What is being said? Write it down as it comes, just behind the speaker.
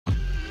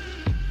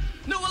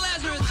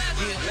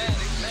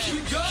Okay,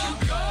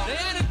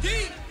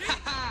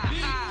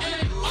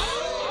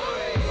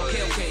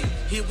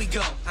 here we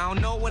go. I don't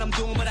know what I'm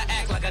doing, but I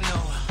act like I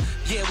know.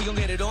 Yeah, we gon'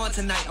 get it on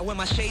tonight. I wear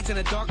my shades in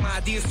the dark, my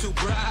ideas too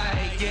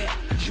bright. Yeah,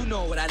 you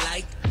know what I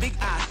like. Big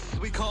eyes,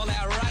 we call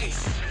that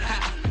rice.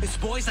 Ha, it's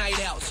boys'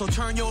 night out, so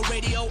turn your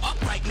radio up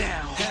right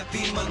now.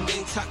 Happy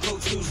Monday, Taco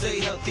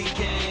Tuesday, healthy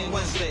gang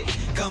Wednesday,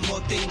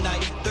 Camote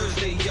night,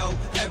 Thursday, yo,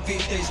 every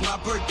day's my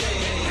birthday.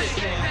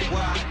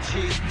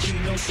 YG,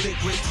 Gino, stick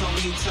with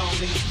Tony,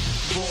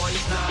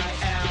 boys' night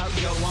out,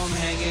 yo, I'm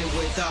hanging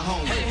with the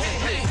homies.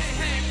 Hey.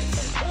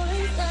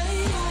 Boys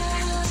night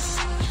out,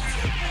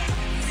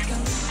 it's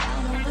going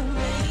out on the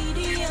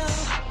radio.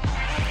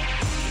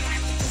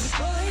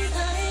 Boys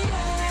night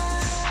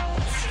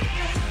out,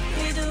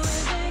 we do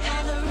it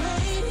on the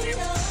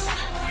radio.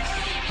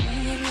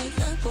 Hanging with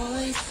the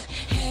boys,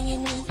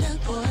 hanging with the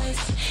boys,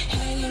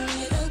 hanging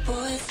with the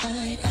boys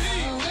night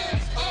out.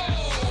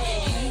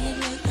 Hanging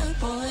with the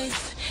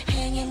boys,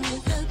 hanging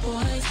with the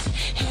boys,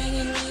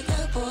 hanging with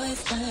the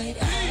boys night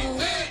out.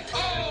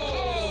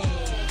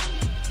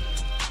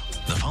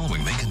 The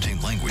following may contain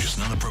language is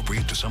not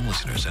appropriate to some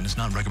listeners and is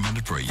not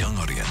recommended for a young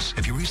audience.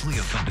 If you're easily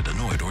offended,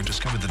 annoyed, or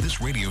discover that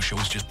this radio show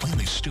is just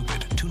plainly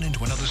stupid, tune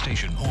into another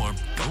station or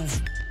go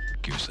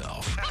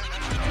yourself.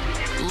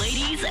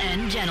 Ladies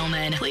and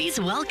gentlemen,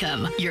 please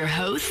welcome your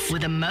hosts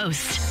with the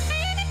most.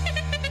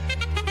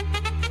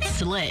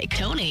 Slick,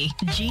 Tony,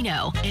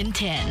 Gino, and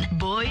 10.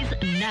 Boys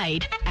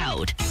Night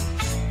Out.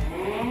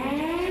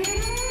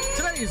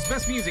 Today's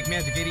best music,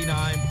 Magic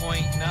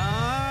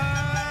 89.9.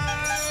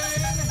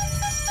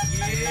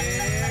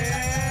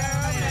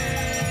 Yeah,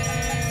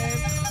 man.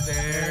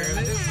 They're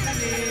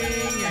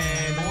listening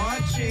and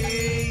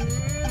watching.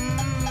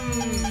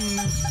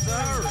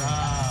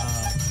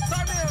 Sarah.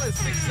 Sarah is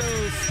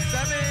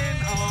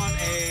 6:07 on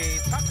a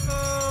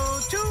Taco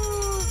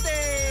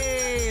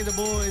Tuesday. The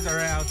boys are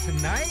out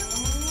tonight.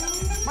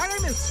 My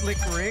name is Slick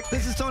Rick.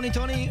 This is Tony.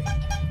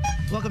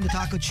 Welcome to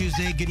Taco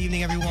Tuesday. Good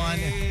evening, everyone.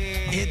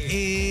 Hey. It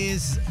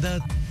is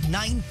the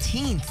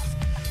 19th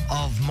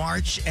of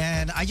March,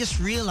 and I just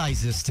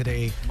realized this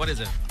today. What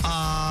is it?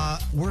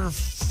 We're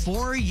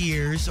 4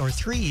 years or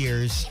 3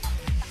 years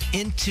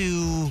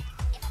into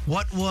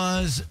what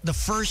was the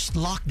first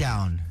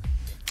lockdown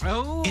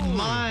Oh. in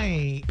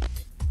my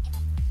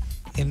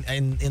in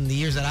the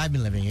years that I've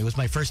been living. It was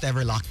my first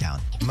ever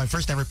lockdown, my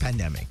first ever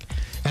pandemic,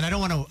 and I don't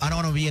want to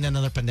be in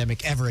another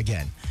pandemic ever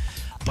again.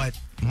 But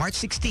March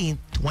 16th,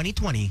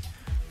 2020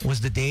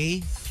 was the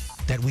day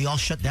that we all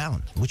shut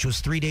down, which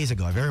was 3 days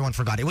ago. If everyone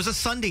forgot, it was a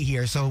Sunday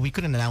here, so we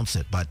couldn't announce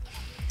it. But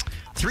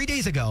 3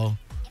 days ago,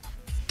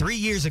 3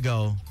 years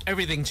ago,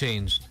 Everything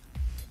changed.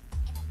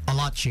 a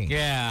lot changed.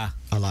 Yeah.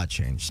 A lot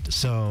changed.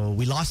 So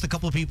we lost a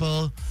couple of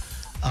people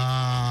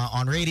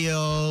on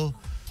radio.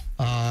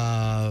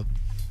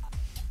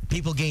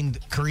 People gained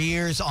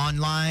careers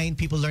online.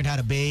 People learned how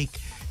to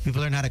bake.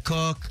 People learned how to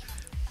cook.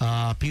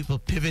 People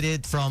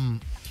pivoted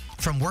from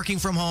working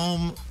from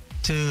home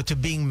to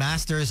being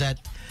masters at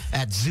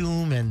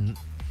Zoom and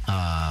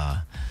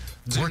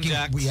Zoom working.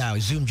 Jacks. Yeah,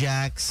 Zoom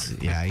Jacks.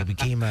 Yeah, he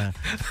became a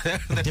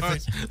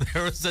different.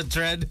 There was a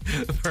trend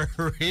for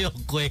real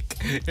quick.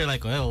 You're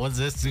like, well, what's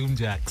this Zoom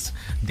Jacks?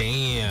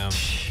 Damn.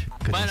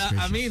 But Goodness I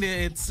gracious. mean,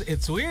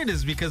 it's weird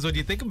is because when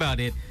you think about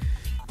it,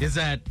 is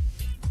that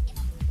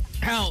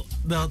how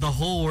the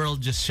whole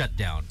world just shut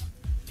down.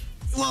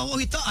 Well,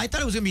 I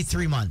thought it was gonna be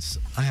 3 months.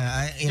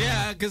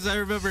 Yeah, because I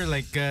remember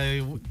like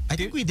I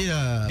think we did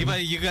a.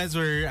 you guys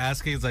were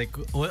asking it's like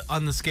what,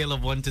 on the scale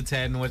of 1 to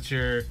 10, what's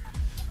your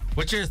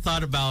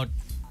thought about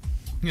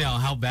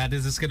how bad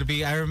is this gonna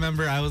be? I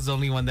remember I was the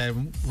only one that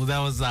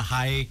was the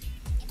high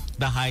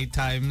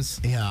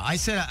times. Yeah, I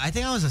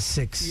think I was a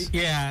 6.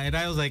 Yeah, and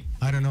I was like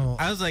I don't know.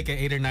 I was like an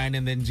 8 or 9,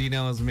 and then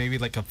Gino was maybe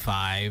like a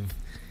 5.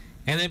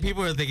 And then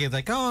people were thinking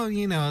like, oh,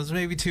 it's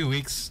maybe 2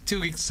 weeks. 2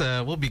 weeks,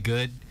 we'll be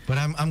good. But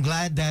I'm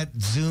glad that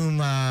Zoom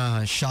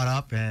shot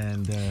up,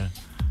 and it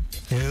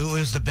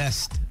was the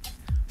best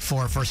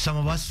for some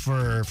of us.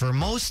 For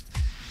most,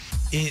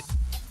 it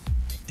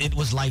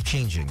was life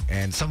changing,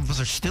 and some of us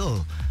are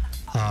still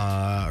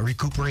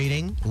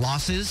recuperating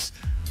losses,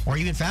 or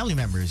even family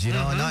members.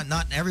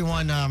 Not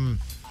everyone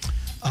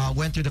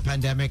went through the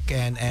pandemic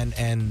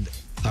and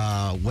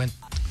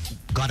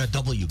got a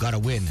W, got a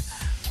win.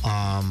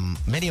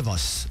 Many of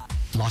us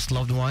lost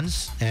loved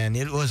ones, and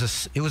it was a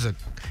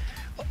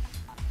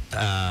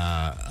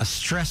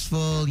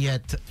stressful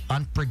yet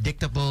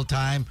unpredictable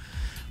time.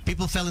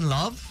 People fell in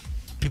love.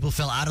 People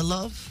fell out of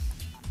love.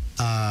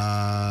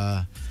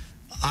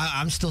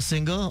 I'm still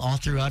single all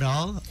throughout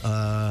all.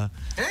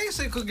 Hey,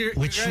 so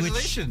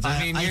congratulations.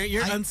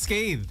 You're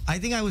unscathed. I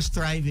think I was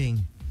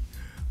thriving.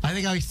 I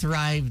think I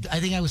thrived. I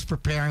think I was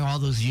preparing all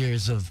those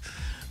years of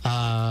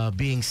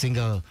being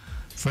single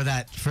for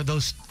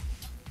those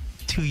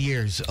 2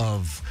 years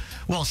of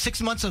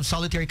 6 months of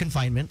solitary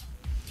confinement.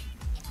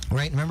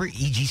 Right? Remember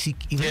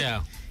EGCQ?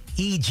 Yeah.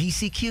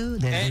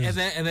 EGCQ?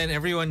 And then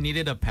everyone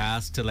needed a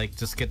pass to like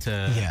just get to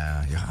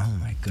oh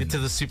my goodness. get to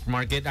the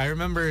supermarket. I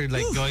remember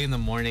like going in the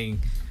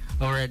morning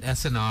over at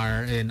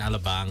SNR in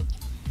Alabang,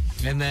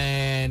 And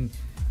then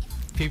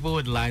people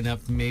would line up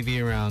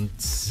maybe around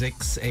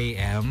 6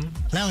 a.m.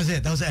 That was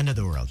it. That was the end of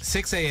the world.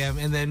 6 a.m.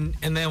 And then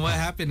what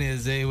happened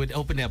is they would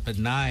open up at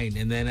 9.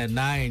 And then at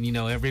 9, you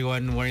know,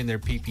 everyone wearing their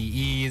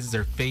PPEs,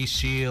 their face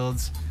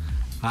shields,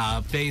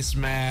 face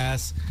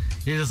masks.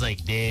 You're just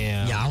like,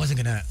 damn. Yeah, I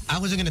wasn't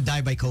gonna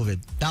die by COVID.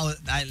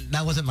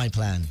 That wasn't my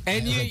plan.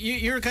 And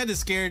you were kind of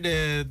scared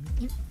to,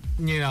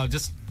 you know,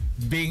 just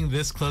being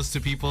this close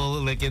to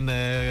people, like in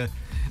the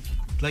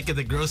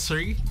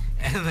grocery,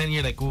 and then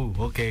you're like, ooh,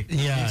 okay.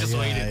 Yeah, you just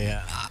waited.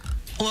 Yeah.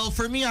 Well,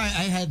 for me, I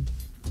had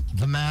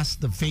the mask,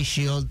 the face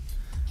shield,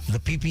 the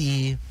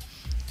PPE.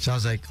 So I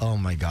was like, oh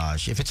my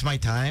gosh, if it's my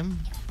time,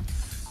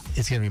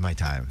 it's gonna be my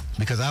time,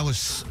 because I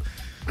was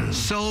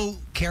so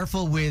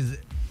careful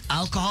with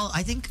alcohol.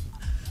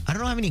 I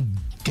don't know how many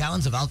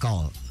gallons of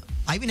alcohol.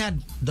 I even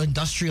had the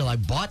industrial. I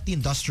bought the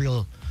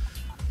industrial.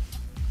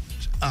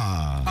 The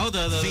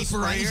vaporizer.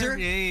 Sprayer?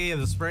 Yeah,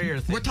 the sprayer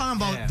thing. We're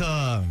talking about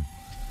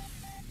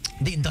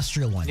the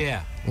industrial one.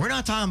 Yeah. We're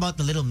not talking about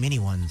the little mini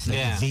ones,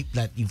 like the vape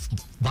that you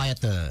buy at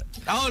the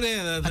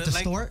the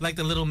store, like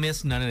the little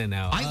mist.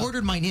 No. I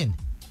ordered mine in.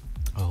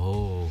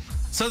 Oh,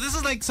 so this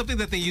is like something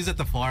that they use at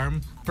the farm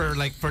for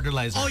like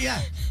fertilizer. Oh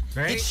yeah,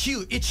 right. It's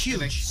huge. It's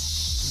huge.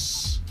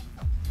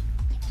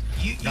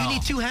 You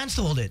need 2 hands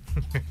to hold it.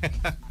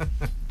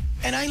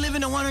 And I live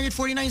in a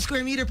 149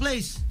 square meter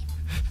place.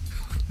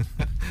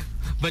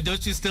 But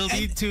don't you still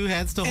need 2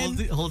 hands to hold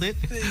it?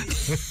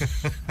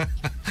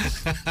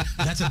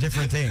 That's a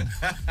different thing.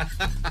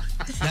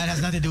 That has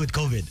nothing to do with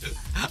COVID.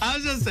 I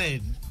was just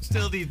saying,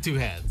 still need 2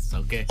 hands,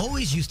 okay?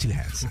 Always use 2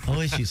 hands.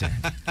 Always use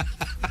hands.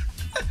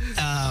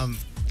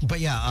 But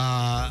yeah,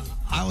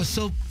 I was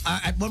so...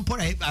 at one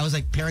point, I was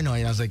like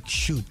paranoid. I was like,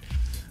 shoot.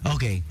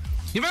 Okay.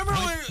 You remember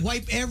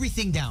wipe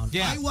everything down.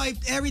 Yeah. I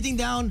wiped everything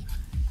down.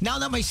 Now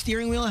that my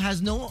steering wheel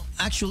has no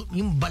actual...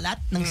 Yung balat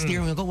ng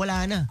steering wheel ko,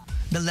 wala na.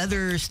 The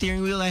leather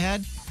steering wheel I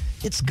had,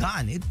 it's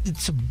gone.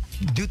 It's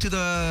due to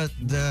the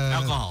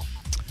alcohol.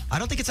 I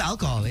don't think it's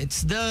alcohol.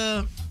 It's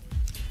the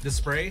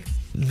spray.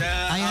 The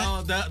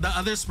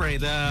other spray.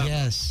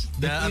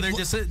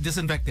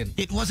 Disinfectant.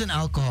 It wasn't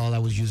alcohol I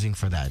was using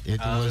for that. It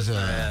was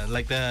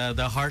like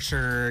the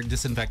harsher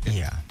disinfectant.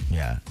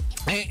 Yeah.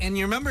 And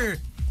you remember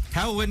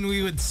how when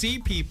we would see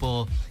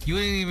people, you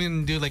wouldn't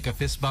even do like a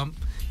fist bump.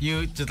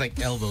 You just like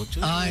elbow.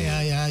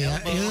 Yeah.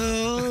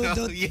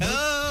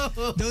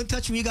 Don't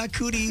touch me, you got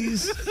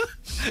cooties.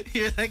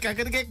 You're like, I'm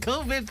gonna get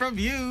COVID from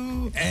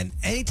you. And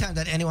anytime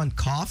that anyone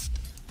coughed,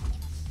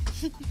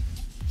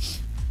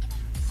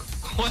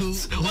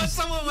 once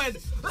someone went,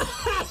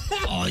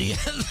 oh yeah,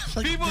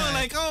 people were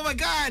like, oh my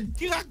god,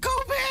 you got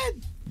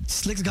COVID.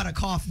 Slick's got a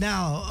cough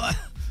now. I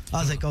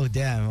was like, oh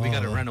damn, we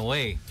gotta run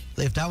away.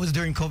 If that was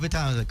during COVID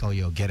time, I was like, oh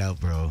yo, get out,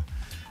 bro.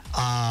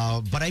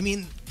 But I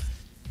mean,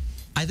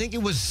 I think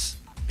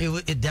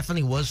it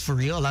definitely was for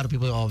real. A lot of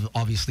people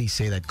obviously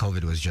say that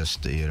COVID was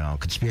just,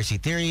 conspiracy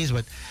theories,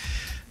 but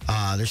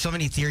there's so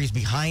many theories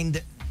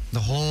behind the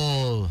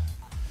whole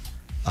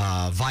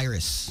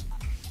virus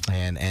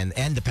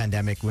and the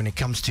pandemic when it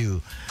comes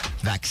to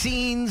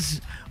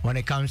vaccines, when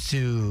it comes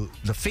to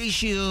the face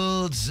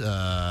shields,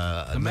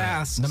 the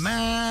mask,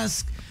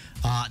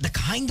 the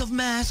kind of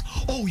mask.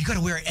 Oh, you got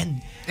to wear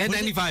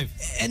N95.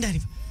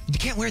 N95. You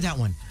can't wear that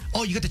one.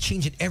 Oh, you got to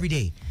change it every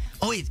day.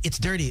 Oh, it's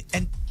dirty.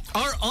 And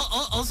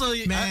also,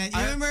 man,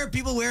 you remember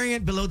people wearing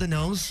it below the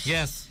nose?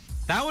 Yes,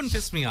 that one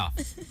pissed me off.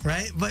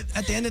 Right, but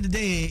at the end of the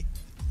day,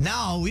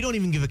 now we don't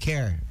even give a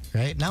care.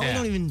 Right now, we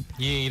don't even.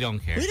 You don't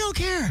care. We don't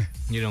care.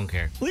 You don't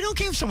care. We don't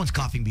care if someone's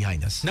coughing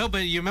behind us. No,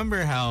 but you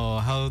remember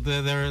how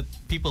there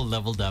people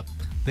leveled up.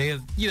 They,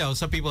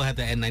 some people had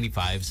the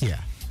N95s. Yeah.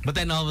 But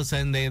then all of a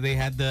sudden they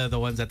had the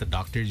ones that the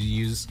doctors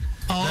use.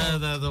 Oh.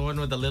 The one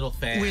with the little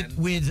fan.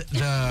 With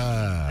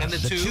the and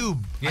the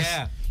tube.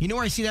 Yeah. You know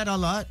where I see that a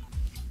lot?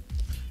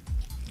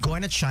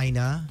 Going to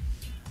China.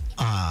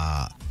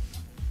 I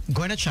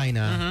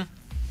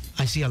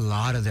see a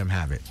lot of them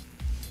have it.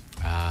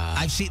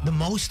 I've seen the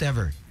most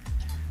ever.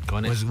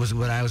 Was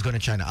when I was going to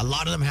China. A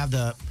lot of them have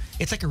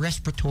it's like a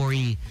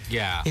respiratory.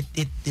 Yeah.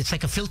 It's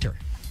like a filter.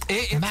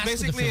 It's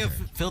basically a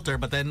filter,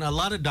 but then a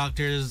lot of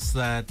doctors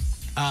that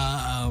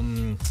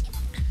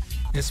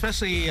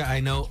especially I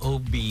know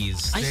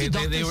OBs.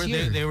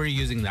 They were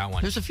using that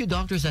one. There's a few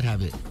doctors that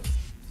have it.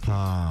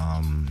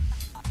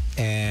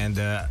 And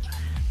I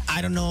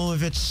don't know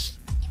if it's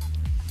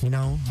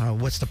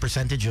what's the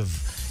percentage of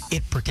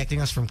it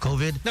protecting us from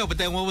COVID. No, but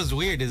then what was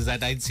weird is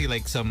that I'd see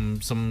like some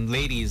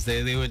ladies,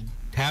 they would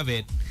have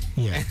it.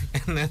 Yeah.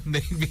 And then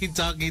they'd be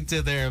talking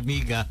to their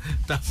amiga.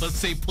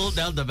 Tapos they pull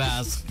down the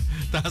mask.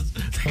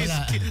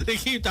 They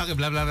keep talking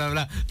blah, blah, blah,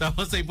 blah.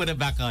 Tapos they put it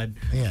back on.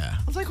 Yeah.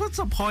 I was like, what's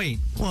the point?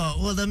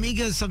 Well, the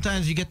amigas,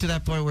 sometimes you get to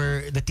that point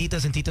where the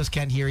titas and titos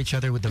can't hear each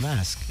other with the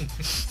mask.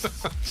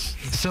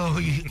 So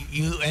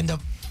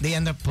they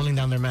end up pulling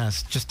down their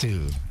mask just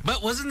to...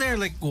 But wasn't there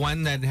like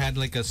one that had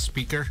like a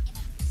speaker?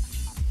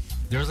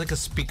 There was like a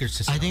speaker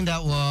system. I think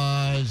that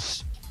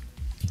was...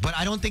 But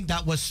I don't think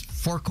that was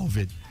for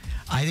COVID.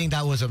 I think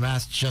that was a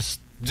mask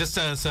just Just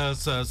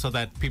so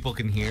that people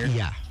can hear.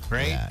 Yeah.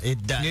 Right?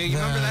 Yeah. You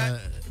remember that?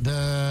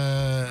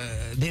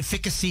 The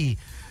efficacy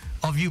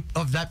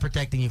of that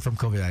protecting you from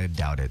COVID, I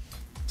doubt it.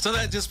 So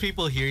that just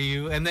people hear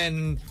you, and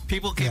then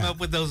people came up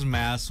with those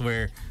masks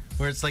where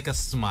it's like a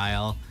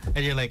smile,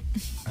 and you're like,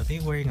 are they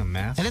wearing a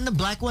mask? And then the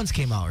black ones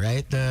came out,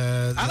 right?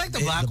 I like the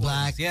black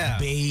ones, yeah.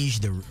 The beige,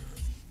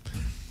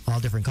 all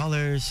different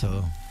colors.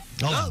 So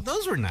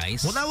those were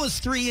nice. Well, that was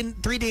 3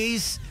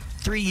 days,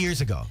 3 years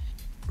ago,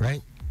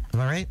 right? Am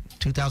I right?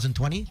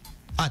 2020?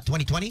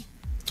 2020?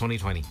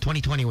 2020.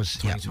 2020 was,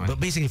 2020. but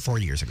basically 4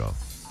 years ago.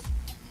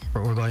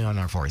 We're going on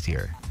our 4th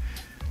year.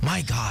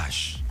 My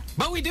gosh.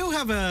 But we do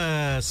have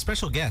a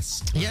special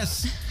guest.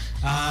 Yes.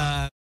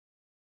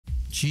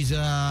 She's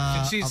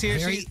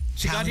here.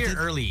 She got here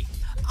early.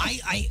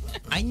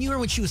 I knew her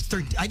when she was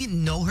 13. I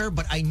didn't know her,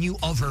 but I knew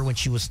of her when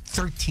she was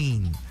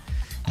 13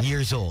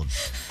 years old.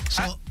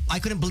 So I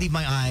couldn't believe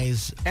my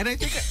eyes. And I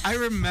think I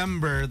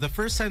remember the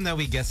first time that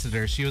we guested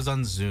her, she was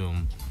on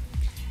Zoom.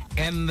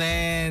 And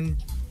then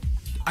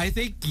I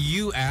think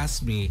you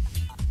asked me,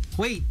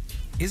 wait,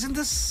 isn't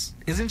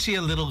she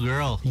a little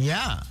girl?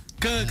 Yeah.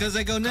 Because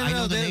I go, no.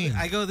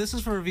 I go, this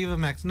is for Viva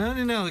Max.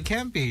 No, it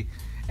can't be.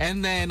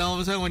 And then all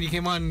of a sudden when you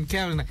came on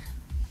camera,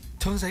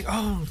 Tony's like,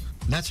 oh.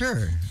 That's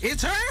her.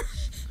 It's her?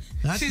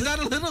 She's not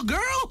a little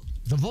girl?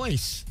 The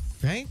voice,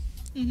 right?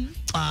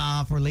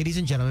 Mm-hmm. For ladies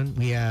and gentlemen,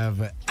 we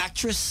have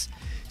actress,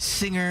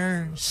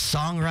 singer,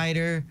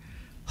 songwriter,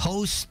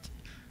 host,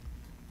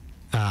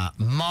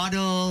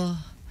 model.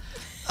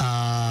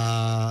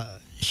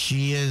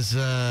 She is...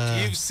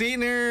 You've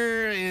seen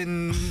her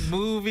in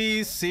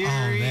movies,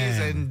 series,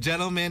 and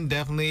gentlemen,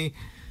 definitely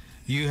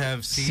you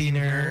have seen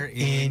her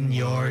in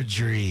your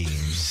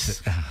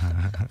dreams.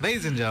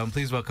 Ladies and gentlemen,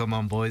 please welcome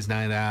on Boys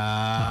Night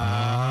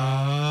Out,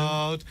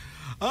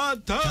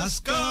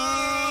 Atasca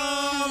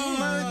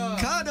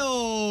Mercado.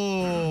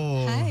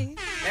 Hi.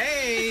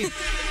 Hey.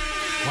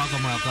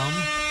 Welcome.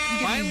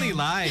 Finally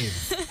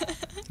live.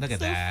 Look at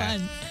that.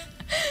 Fun.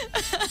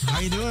 How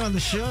you doing on the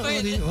show?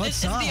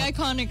 What's up? It's the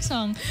iconic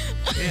song.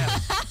 Yeah.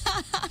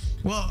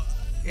 Well,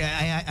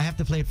 I have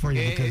to play it for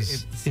you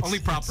because it's only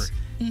proper.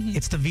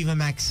 It's the Viva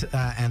Max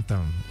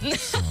anthem.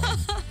 So.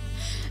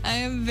 I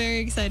am very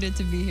excited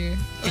to be here.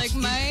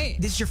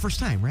 This is your first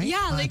time, right?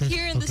 Yeah,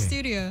 here in the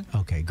studio.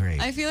 Okay,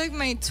 great. I feel like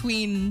my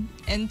tween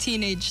and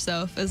teenage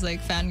self is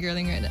like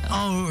fangirling right now.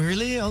 Oh,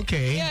 really?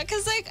 Okay. Yeah,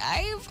 because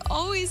I've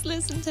always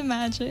listened to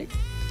Magic.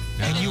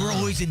 And you were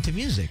always into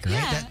music, right?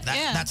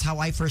 Yeah, That's how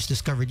I first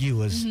discovered you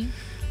was,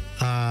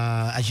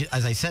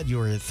 as I said, you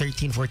were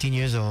 13, 14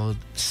 years old,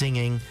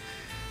 singing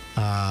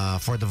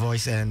for The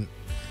Voice. And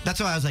that's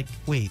why I was like,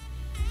 wait,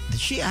 did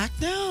she act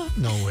now?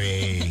 No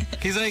way.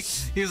 He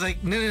was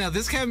like, no,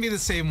 this can't be the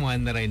same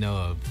one that I know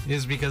of.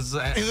 Is because...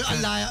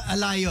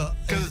 Alayo.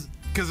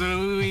 Because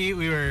we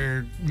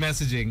were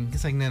messaging.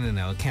 It's like,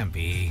 no, it can't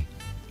be.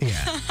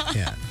 Yeah.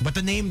 But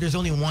the name, there's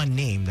only one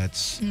name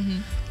that's...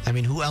 I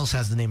mean, who else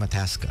has the name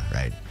Atasca,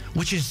 right?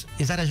 Which is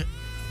that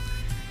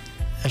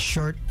a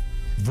short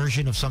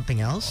version of something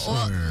else?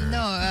 Well,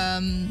 no,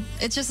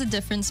 it's just a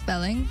different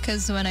spelling.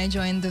 Because when I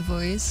joined The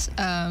Voice,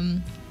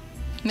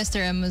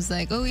 Mr. M was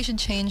like, oh, we should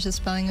change the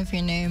spelling of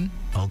your name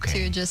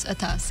to just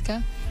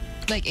Atasca.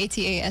 Like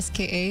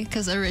Ataska,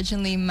 because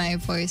originally my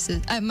voice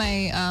is...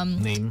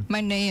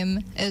 My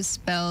name is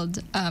spelled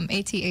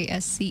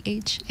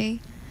Atascha.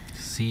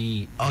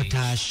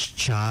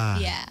 Atascha.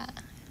 Yeah.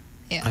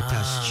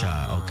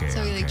 Atascha, okay.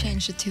 So we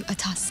changed it to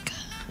Atasca.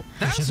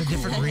 Which has a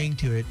different ring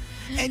to it.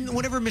 And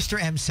whatever Mr.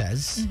 M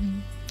says,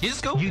 you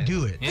just go. You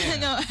do it. Yeah.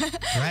 No.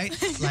 Right?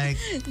 Like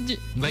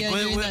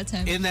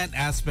in that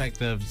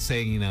aspect of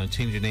saying,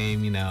 change your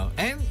name,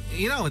 and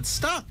it's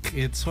stuck.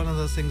 It's one of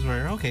those things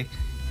where okay,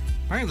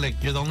 all right, like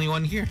you're the only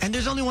one here. And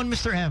there's only one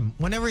Mr. M.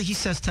 Whenever he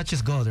says touch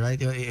is gold,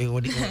 right?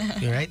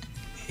 Right?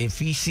 If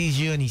he sees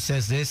you and he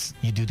says this,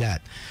 you do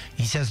that.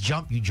 He says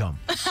jump, you jump.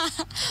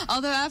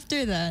 Although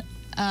after that,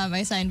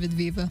 I signed with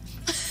Viva.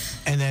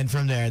 And then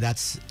from there,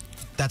 that's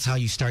how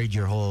you started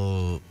your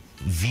whole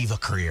Viva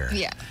career.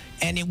 Yeah.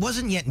 And it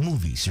wasn't yet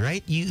movies,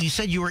 right? You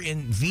said you were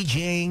in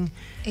VJing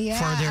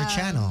for their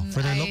channel,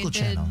 for their local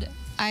channel.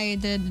 I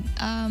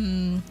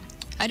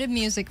did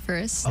music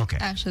first. Okay.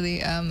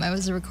 Actually, I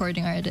was a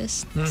recording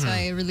artist. So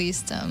I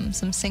released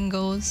some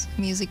singles,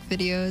 music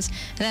videos.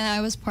 And then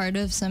I was part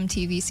of some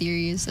TV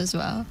series as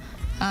well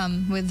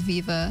with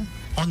Viva.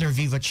 On their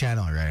Viva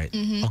channel, right?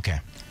 Okay.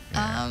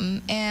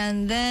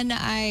 And then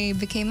I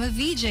became a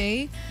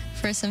VJ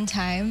for some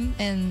time.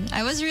 And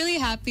I was really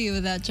happy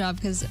with that job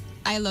because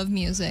I love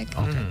music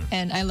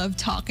and I love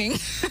talking.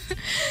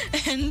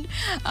 And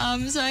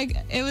so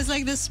it was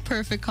like this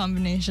perfect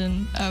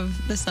combination of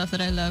the stuff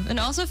that I love. And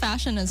also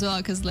fashion as well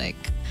because they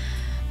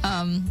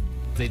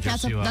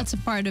dress you up. That's a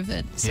part of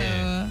it. So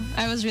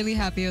I was really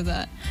happy with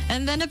that.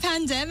 And then a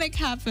pandemic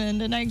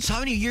happened. And So how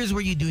many years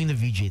were you doing the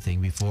VJ thing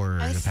before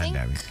the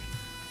pandemic?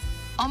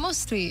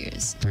 Almost 3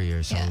 years. 3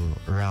 years. So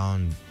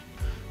around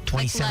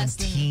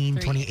 2017,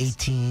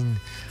 2018.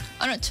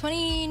 Oh no,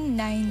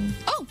 29.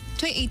 Oh,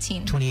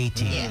 2018.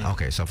 2018. Yeah.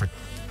 Okay, so for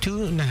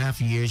 2.5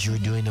 years you were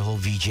doing the whole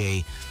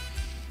VJ,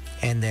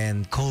 and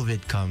then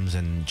COVID comes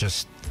and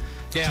just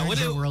turns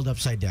the world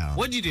upside down.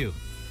 What'd you do?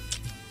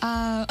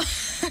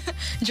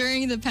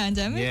 During the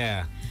pandemic?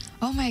 Yeah.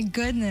 Oh my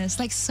goodness,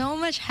 like so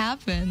much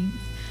happened.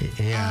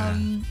 Yeah.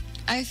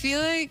 I feel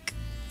like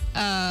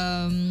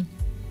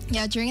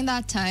during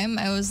that time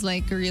I was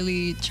like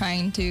really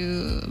trying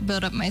to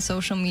build up my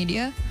social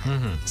media.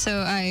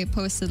 So I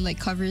posted like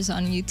covers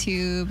on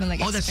YouTube and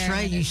like Oh, that's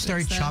right. You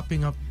started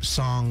chopping up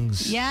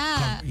songs.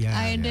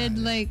 I did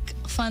like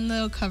fun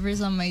little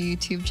covers on my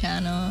YouTube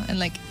channel, and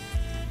like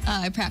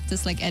I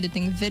practiced like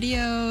editing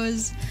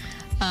videos.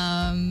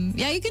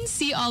 You can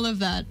see all of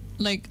that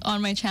like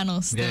on my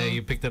channel still. Yeah,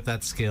 you picked up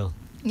that skill.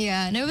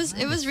 Yeah, and it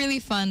was really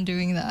fun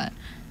doing that.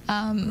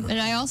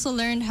 And I also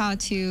learned how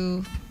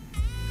to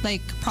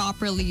like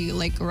properly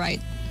like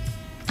write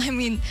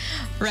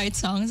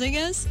songs, I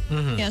guess.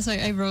 Yeah, so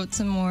I wrote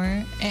some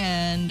more,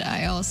 and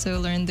I also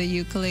learned the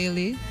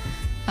ukulele.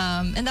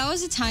 And that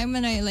was a time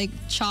when I like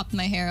chopped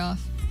my hair off.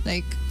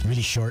 Like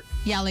really short?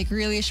 Yeah, like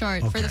really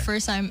short for the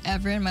first time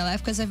ever in my life,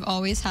 because I've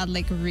always had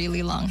like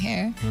really long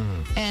hair.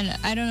 And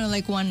I don't know,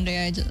 like one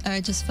day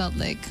I just felt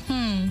like,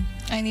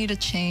 I need a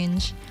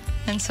change.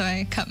 And so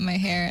I cut my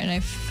hair,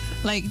 and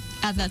like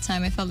at that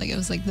time I felt like it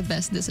was like the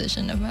best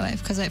decision of my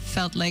life, because I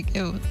felt like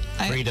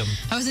freedom.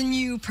 I was a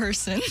new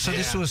person. So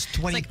this was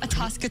It's like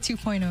Atasca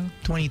 2.0.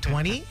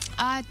 2020?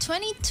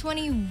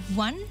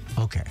 2021.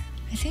 Okay.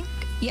 I think.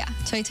 Yeah,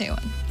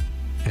 2021.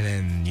 And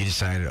then you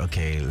decided,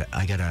 okay,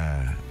 I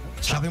gotta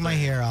chopping my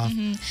hair off,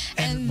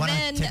 and why don't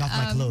I take off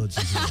my clothes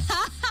as well?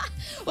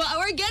 Well,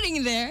 we're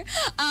getting there.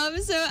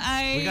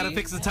 We gotta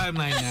fix the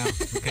timeline now.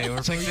 Okay,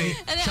 we're fixing.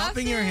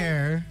 Chopping your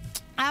hair.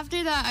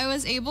 After that, I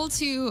was able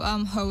to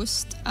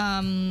host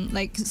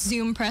like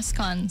Zoom press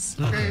cons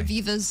for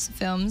Viva's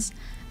films,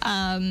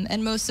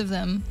 and most of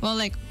them, well,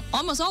 like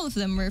almost all of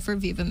them were for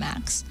Viva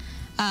Max,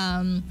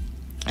 and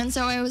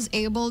so I was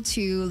able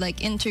to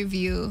like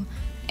interview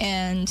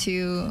and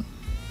to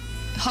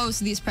host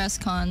these press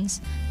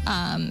cons,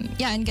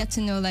 and get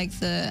to know like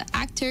the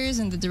actors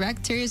and the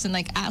directors, and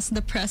like ask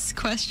the press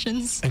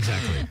questions.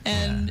 Exactly.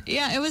 And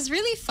it was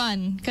really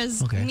fun,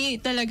 because me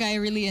talaga, I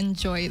really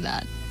enjoy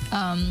that.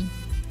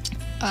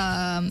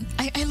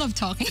 I love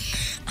talking.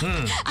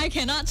 I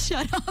cannot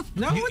shut up.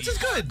 No, which is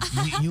good.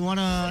 You want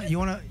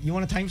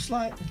a time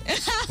slot?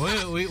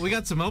 we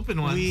got some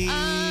open ones.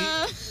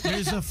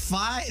 There's a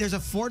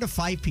 4 to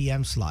 5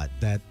 p.m. slot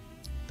that.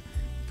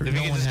 If you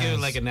can just give it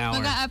like an hour.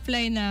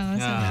 Mag-a-apply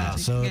now.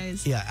 So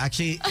guys. yeah,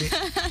 actually,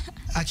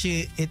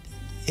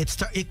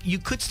 you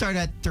could start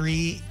at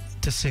 3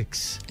 to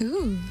 6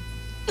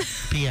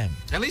 p.m.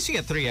 At least you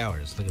get 3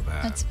 hours. Look at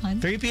that. That's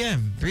fun. 3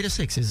 p.m. 3 to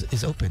 6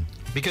 is open.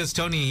 Because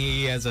Tony,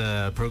 he has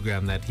a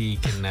program that he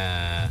can,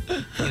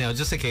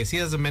 just in case, he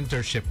has a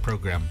mentorship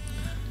program.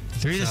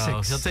 3 to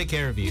 6. He'll take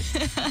care of you.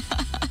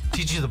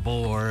 Teach you the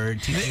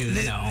board. Teach you,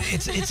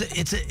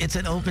 It's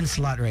an open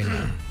slot right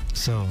now.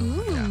 So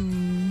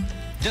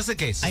just in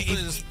case,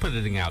 just put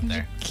it out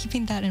there.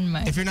 Keeping that in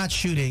mind. If you're not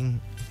shooting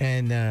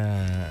and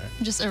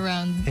just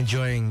around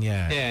enjoying,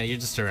 yeah, you're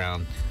just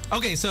around.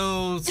 Okay,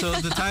 so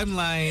the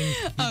timeline.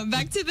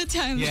 Back to the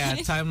timeline. Yeah,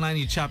 timeline.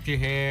 You chopped your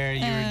hair.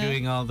 You were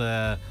doing all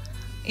the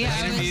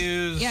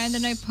interviews. And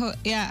then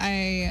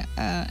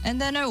and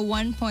then at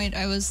one point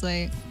I was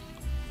like,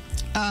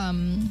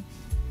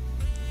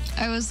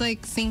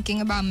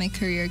 thinking about my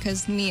career,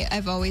 because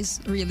I've always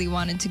really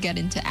wanted to get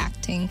into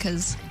acting,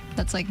 because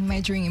that's like my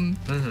dream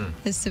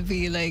is to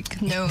be like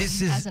known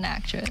as an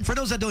actress. For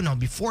those that don't know,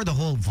 before the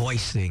whole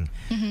voice thing,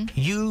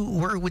 you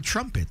were with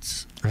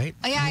trumpets, right?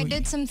 Oh yeah, I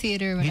did some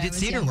theater when I was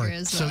theater younger work.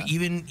 as well. So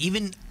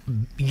even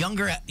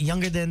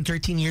younger than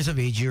 13 years of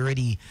age, you're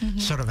already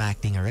sort of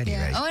acting already,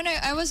 right? Oh, and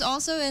I was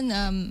also in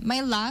my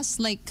last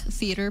like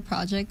theater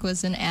project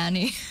was in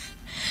Annie.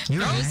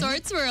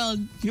 Resorts World.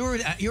 You were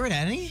in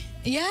Annie?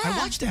 Yeah. I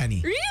watched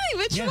Annie. Really?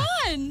 Which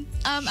one?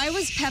 I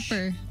was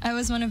Pepper. I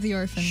was one of the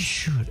orphans.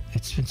 Shoot,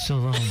 it's been so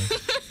long.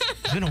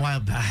 It's been a while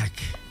back.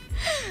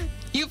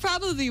 You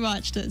probably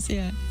watched us,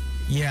 yeah.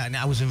 Yeah, and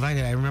I was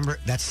invited. I remember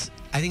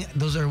I think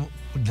those are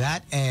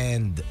that,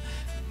 and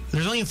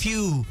there's only a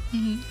few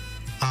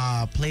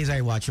plays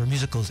I watch or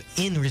musicals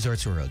in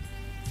Resorts World.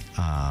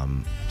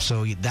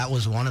 So that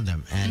was one of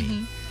them,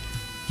 Annie.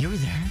 You were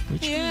there?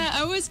 Which one?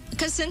 I was,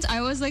 because since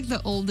I was like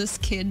the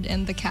oldest kid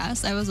in the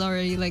cast, I was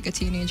already like a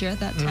teenager at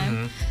that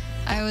time.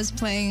 I was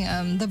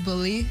playing the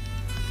bully,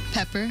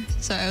 Pepper.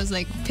 So I was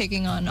like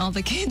picking on all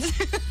the kids.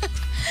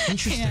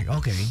 Interesting.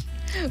 Okay.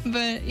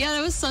 But yeah,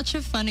 that was such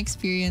a fun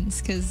experience,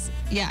 because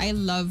I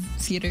love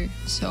theater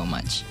so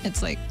much.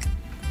 It's like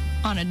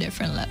on a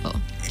different level.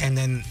 And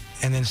then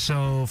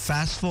so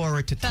fast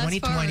forward to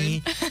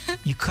 2020,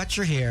 you cut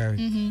your hair,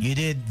 you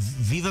did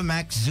Viva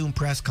Max Zoom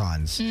press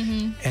cons,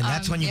 and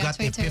that's when you got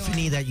the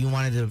epiphany that you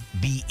wanted to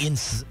be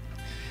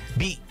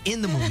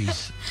in the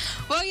movies.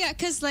 Well, yeah,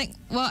 because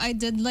I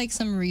did like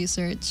some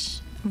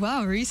research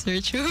Wow,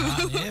 research.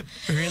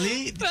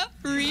 Really?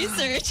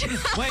 Research.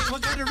 Wait,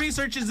 what kind of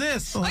research is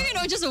this? Oh,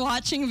 just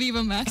watching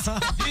Viva Max.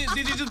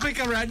 Did you just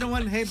pick a random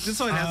one? Hey, this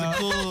one has a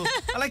cool...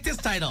 I like this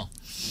title.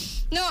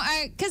 No,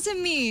 because of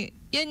me,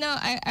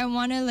 I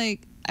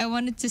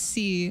wanted to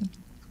see...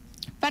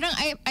 Parang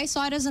I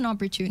saw it as an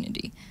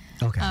opportunity.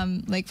 Okay.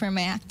 Like for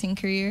my acting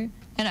career.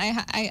 And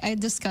I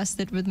discussed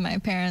it with my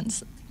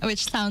parents,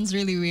 which sounds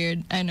really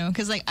weird, I know,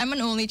 because like I'm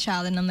an only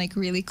child and I'm like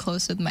really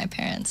close with my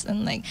parents,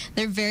 and like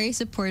they're very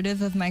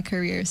supportive of my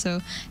career.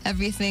 So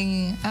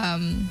everything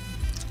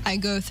I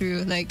go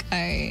through, like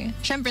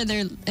syempre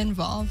they're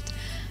involved.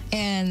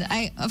 And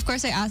I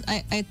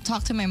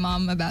talked to my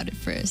mom about it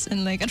first,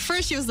 and like at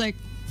first she was like,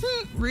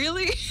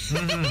 really?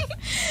 Mm-hmm.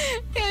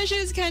 Yeah, she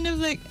was kind of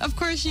like, of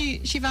course she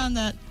found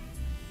that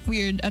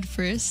weird at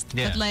first,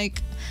 but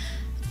like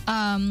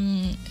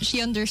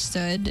she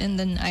understood. And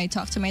then I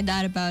talked to my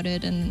dad about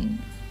it, and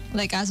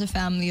like as a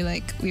family,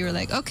 like we were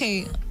like,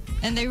 okay.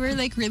 And they were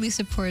like really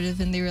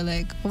supportive, and they were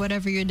like,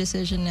 whatever your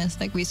decision is,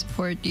 like we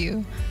support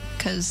you,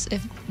 because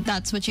if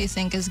that's what you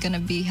think is gonna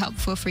be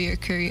helpful for your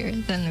career,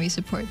 then we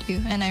support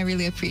you. And I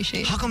really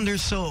appreciate How come they're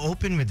so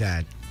open with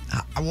that?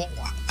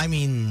 I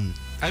mean,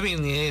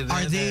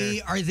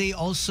 yeah, are they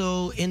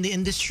also in the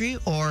industry,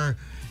 or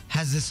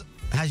has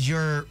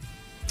your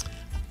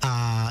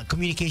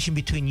communication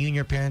between you and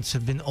your parents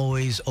have been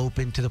always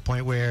open to the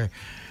point where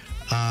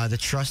the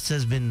trust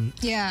has been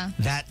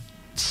that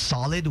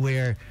solid,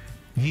 where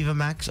Viva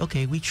Max,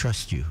 okay, we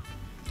trust you?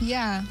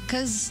 Yeah,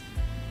 because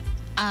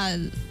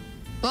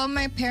well,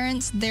 my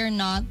parents, they're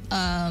not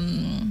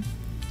in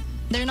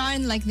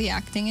like the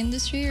acting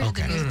industry or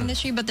the music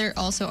industry, but they're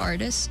also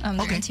artists.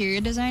 They're interior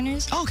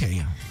designers. Okay,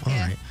 yeah. All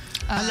right.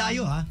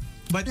 Layo,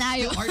 but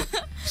layo.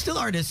 Still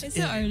artists. It's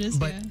still artists,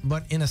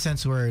 but in a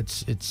sense where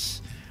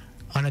it's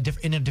on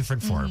in a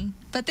different form.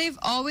 But they've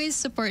always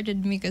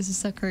supported me because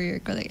it's a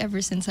career, like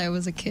ever since I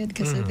was a kid,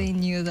 because they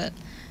knew that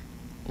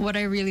what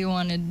I really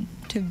wanted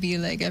to be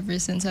like ever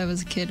since I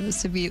was a kid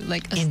was to be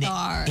like a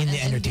star in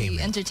the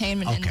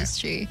entertainment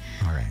industry.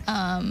 All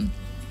right.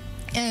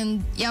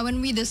 And yeah,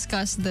 when we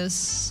discussed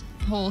this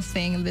whole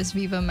thing, this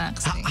Viva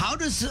Max thing, how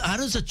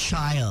does a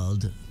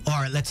child,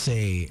 or let's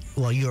say,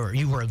 well, you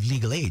were of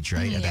legal age,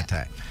 right, at that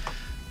time,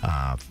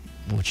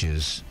 which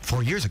is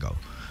 4 years ago.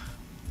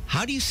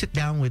 How do you sit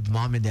down with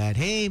mom and dad?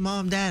 Hey,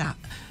 mom, dad,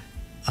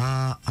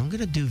 I'm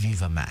gonna do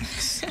Viva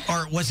Max.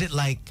 Or was it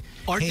like,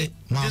 hey,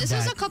 mom, this dad,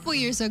 was a couple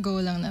years ago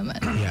lang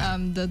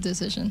naman, the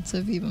decision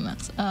to Viva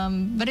Max.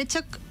 But it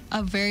took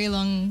a very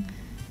long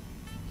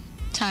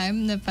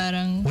time na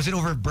parang... Was it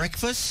over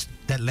breakfast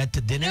that led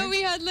to dinner? No,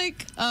 we had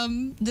like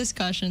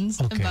discussions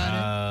about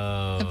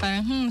it. Na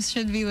parang,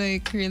 should we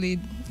like really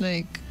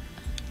like...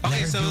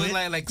 Okay, so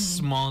like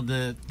small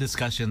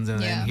discussions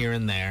and then here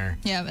and there.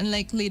 Yeah, and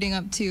like leading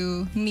up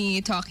to me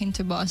talking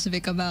to Boss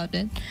Vic about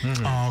it.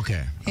 Oh,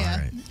 okay. Yeah. All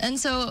right. And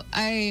so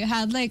I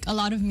had like a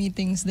lot of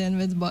meetings then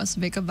with Boss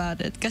Vic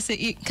about it.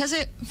 Because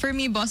for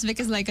me, Boss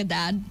Vic is like a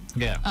dad.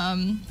 Yeah.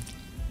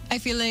 I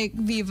feel like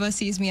Viva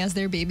sees me as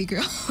their baby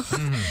girl.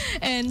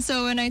 And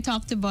so when I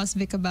talked to Boss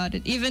Vic about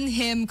it, even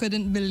him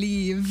couldn't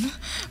believe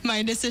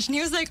my decision. He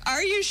was like,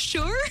 are you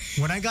sure?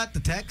 When I got the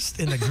text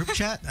in the group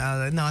chat,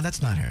 no,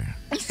 that's not her.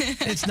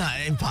 It's not,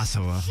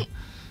 impossible.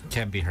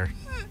 Can't be her.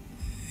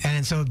 And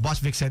then so Boss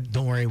Vic said,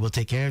 don't worry, we'll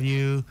take care of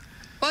you.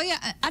 Well,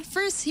 yeah, at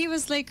first he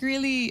was like,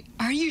 really,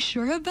 are you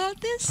sure about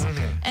this?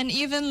 Okay. And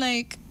even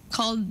like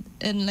called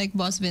in like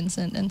Boss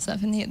Vincent and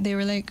stuff, and they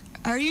were like,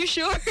 are you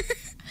sure?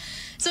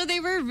 So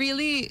they were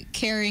really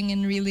caring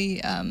and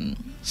really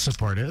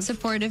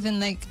supportive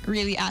and like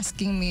really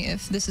asking me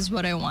if this is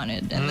what I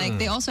wanted. And like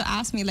they also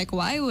asked me like,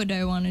 why would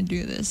I want to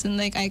do this? And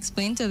like I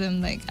explained to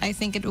them like I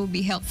think it will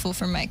be helpful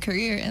for my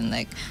career, and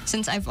like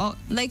since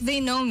like they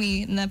know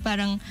me na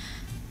parang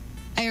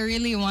I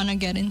really want to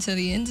get into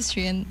the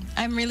industry, and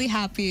I'm really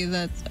happy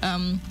that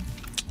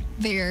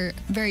they're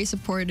very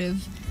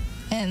supportive.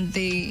 And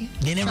they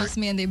trust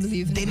me and they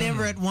believe in me. They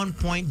never at one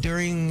point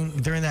during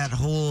that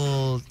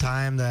whole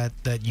time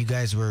that you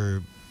guys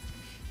were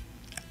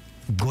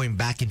going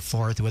back and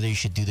forth whether you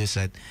should do this,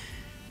 that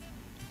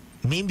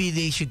maybe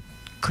they should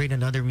create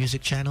another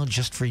music channel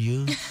just for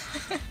you.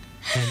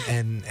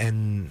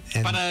 and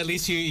but at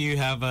least you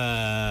have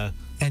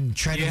and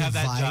try to have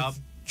that job.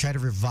 Try to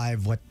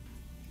revive what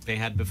they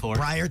had before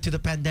prior to the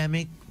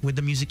pandemic with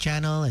the music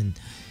channel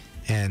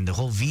and the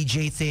whole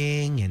VJ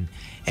thing,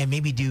 and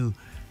maybe do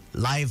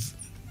live,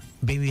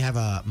 maybe have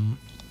a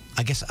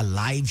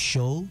live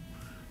show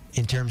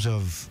in terms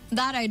of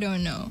that. I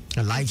don't know,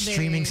 a live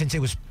streaming, since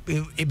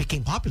it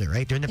became popular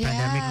right during the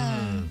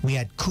pandemic. We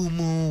had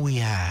Kumu, we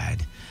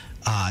had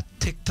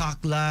TikTok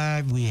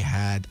live, we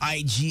had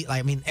IG.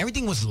 I mean,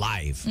 everything was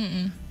live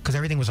because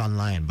everything was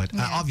online. But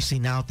obviously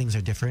now things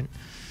are different.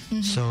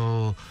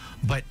 So,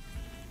 but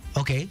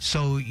okay,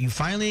 so you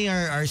finally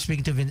are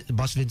speaking to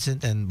Boss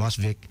Vincent and Boss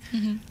Vic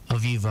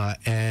of Viva,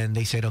 and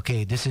they said,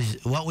 okay, this is,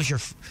 what was your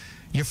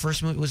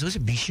first movie? Was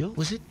it Bisyo?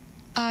 Was it?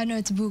 No,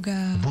 it's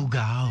Bugao.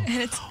 Bugao.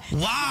 It's,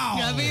 wow!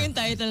 grabe yung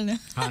title na.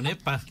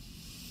 Hanip pa.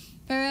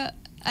 Pero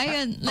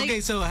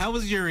Okay, so how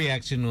was your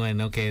reaction when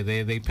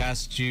they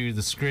passed you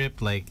the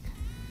script? Like,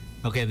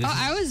 okay, this.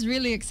 I was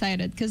really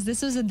excited because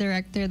this was a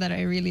director that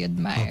I really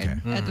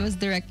admired. It was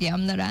Direk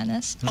Yam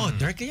Naranas. Oh,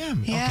 Direk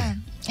Yam. Yeah,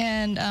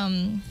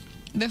 and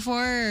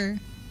before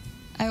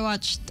I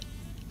watched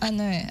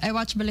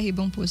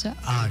Balahibong Pusa.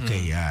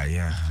 Okay,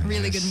 yeah.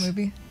 Really good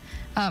movie.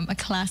 A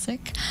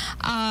classic.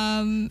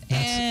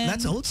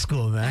 That's old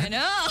school, man. I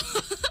know.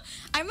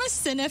 I'm a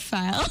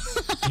cinephile.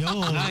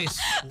 Yo, nice.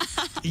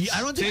 I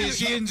don't think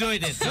she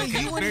enjoyed it.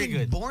 Okay, you weren't very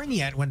even good. born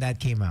yet when that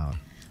came out.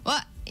 Well,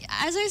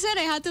 as I said,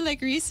 I had to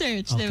like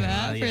research,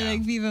 diba? For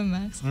like Viva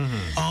Max.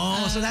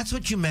 Oh, so that's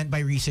what you meant by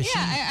researching.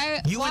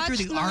 Yeah, I you went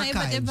watched through the mga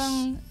archives. iba't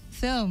ibang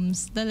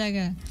films,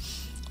 talaga.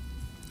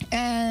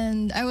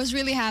 And I was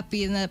really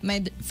happy that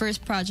my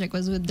first project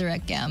was with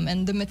Direk Yam,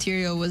 and the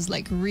material was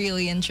like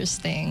really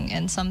interesting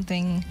and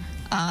something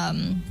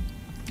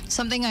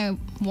I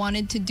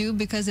wanted to do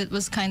because it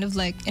was kind of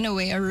like, in a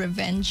way, a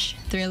revenge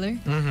thriller.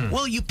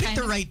 Well, you picked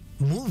the right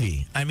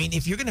movie. I mean,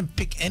 if you're going to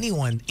pick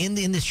anyone in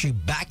the industry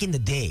back in the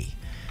day,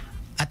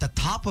 at the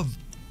top of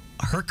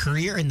her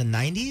career in the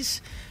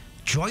 90s,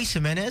 Joyce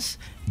Jimenez,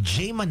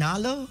 Jay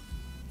Manalo,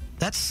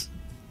 that's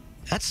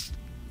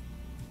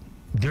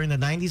during the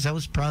 90s, that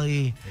was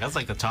probably... That's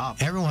like the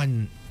top.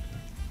 Everyone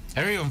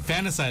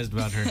fantasized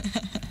about her.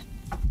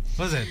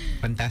 What was it?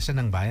 Pantasya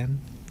ng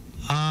Bayan?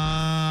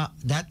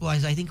 That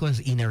was, I think,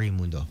 was Ina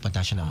Raimundo,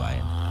 Pantasya ng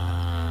Bayan.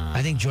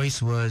 I think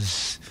Joyce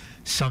was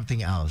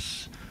something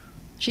else.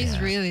 She's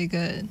really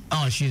good.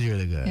 Oh, she's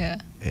really good.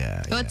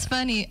 Yeah. What's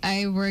funny,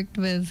 I worked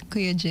with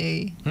Kuya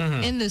Jay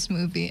in this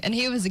movie, and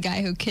he was the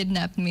guy who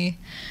kidnapped me.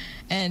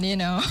 And, you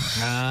know...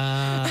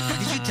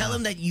 Did you tell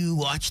him that you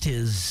watched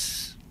his...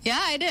 Yeah,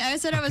 I did. I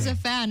said I was a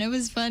fan. It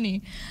was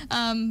funny.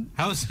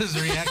 How was his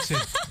reaction?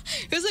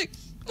 He was like...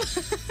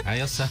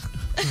 Ayos.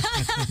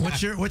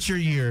 What's your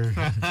year?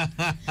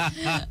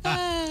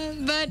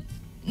 But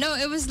no,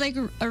 it was like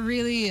a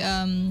really...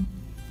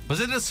 Was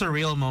it a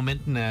surreal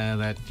moment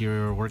that you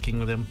were working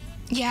with him?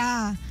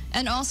 Yeah.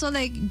 And also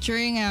like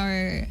during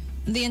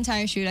the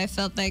entire shoot, I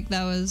felt like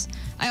that was...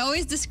 I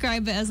always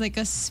describe it as like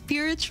a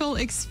spiritual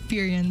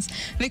experience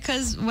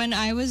because when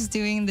I was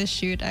doing the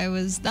shoot, that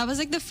was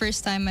like the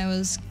first time I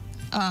was...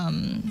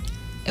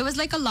 it was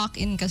like a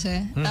lock-in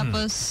kasi.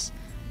 Tapos...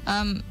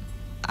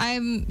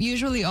 I'm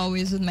usually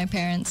always with my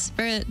parents,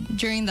 but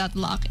during that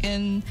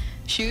lock-in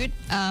shoot,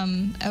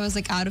 I was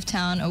like out of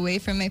town, away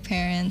from my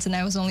parents, and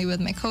I was only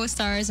with my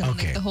co-stars and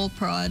like the whole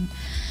prod.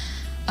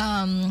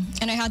 And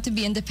I had to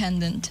be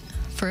independent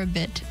for a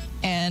bit,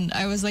 and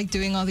I was like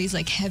doing all these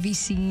like heavy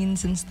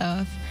scenes and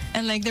stuff,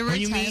 and like there were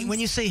times when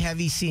you say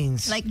heavy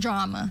scenes, like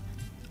drama.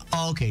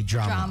 Oh, okay,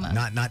 drama.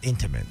 Not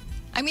intimate.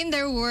 I mean,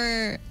 there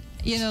were.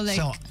 You know, like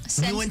so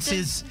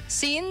nuances,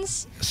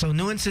 scenes. So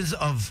nuances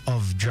of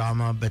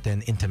drama, but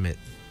then intimate.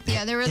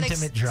 Yeah, there were intimate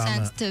like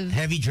drama, sensitive,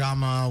 heavy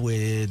drama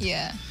with.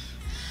 Yeah,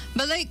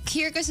 but like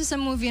here, kasi sa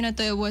movie na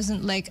to, it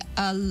wasn't like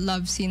a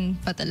love scene,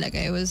 pa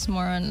talaga. It was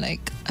more on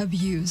like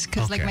abuse,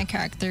 because like my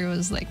character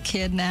was like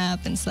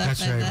kidnapped and stuff.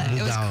 That's like that.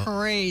 It was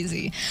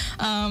crazy,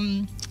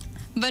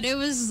 but it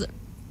was.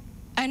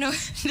 I know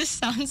this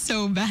sounds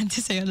so bad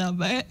to say aloud,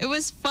 but it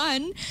was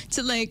fun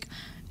to like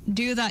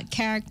do that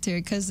character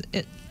because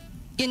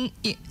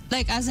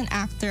like as an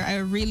actor,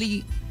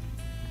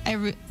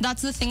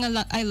 that's the thing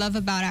I love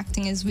about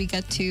acting is we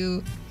get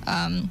to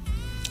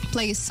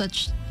play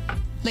such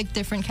like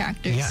different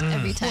characters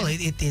every time. Well,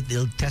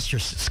 it'll test your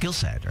skill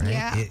set, right?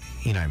 Yeah.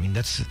 I mean,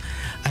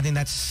 I think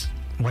that's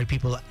why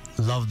people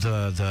love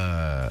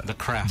the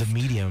craft, the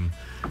medium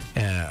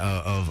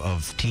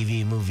of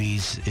TV,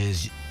 movies.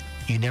 Is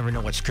you never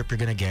know what script you're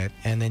gonna get,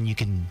 and then you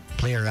can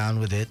play around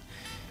with it,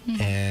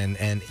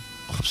 and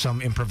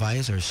some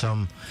improvise or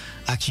some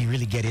actually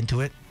really get into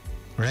it,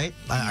 right?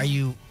 Are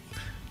you?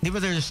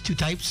 There's two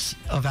types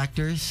of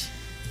actors.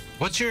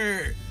 What's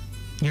your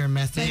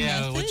method?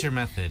 What's your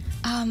method?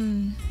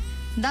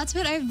 That's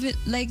what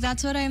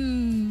that's what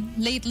I'm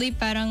lately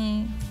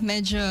parang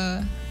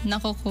medyo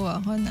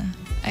nakukuha ko na.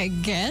 I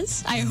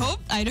guess. I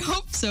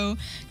hope so.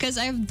 Because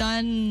I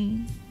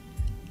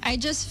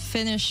just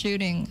finished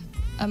shooting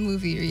a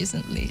movie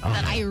recently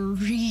that I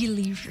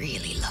really,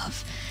 really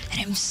love. And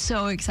I'm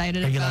so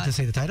excited about. Are you allowed to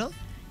say the title?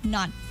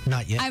 Not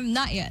yet. I'm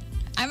not yet.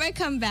 I might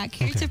come back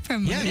here to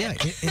promote it. Yeah.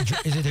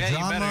 Is it a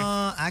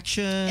drama,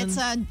 action? It's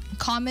a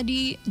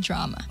comedy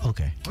drama.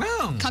 Okay.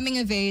 Oh. Coming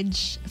of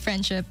age,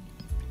 friendship,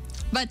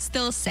 but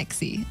still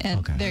sexy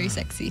and very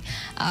sexy.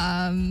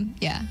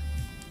 Yeah.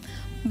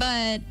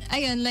 But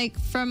again, like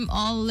from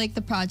all like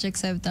the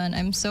projects I've done,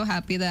 I'm so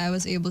happy that I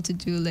was able to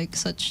do like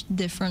such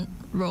different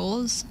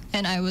roles,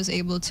 and I was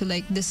able to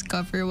like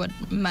discover what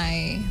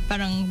my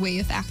parang way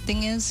of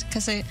acting is.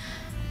 Kasi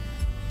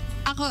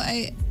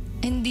I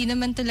hindi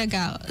naman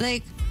talaga,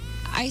 like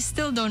I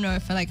still don't know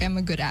if like I'm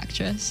a good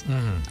actress.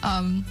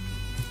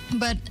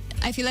 But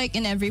I feel like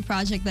in every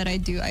project that I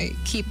do, I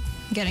keep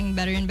getting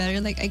better and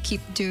better. Like I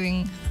keep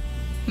doing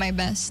my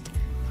best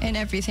in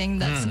everything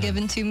that's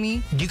given to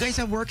me. Do you guys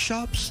have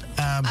workshops?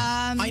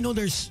 I know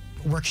there's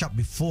workshop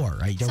before,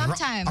 right?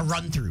 Sometimes. A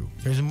run through.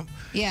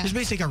 Yeah. There's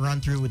basically a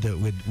run through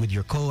with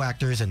your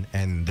co-actors and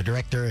the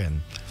director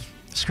and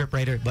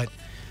scriptwriter. But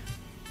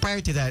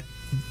prior to that,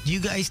 do you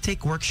guys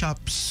take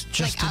workshops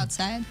just like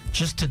outside?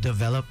 Just to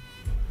develop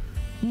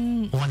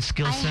one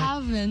skill I set?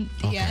 haven't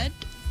yet.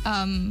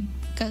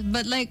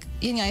 But like,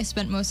 you know, I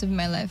spent most of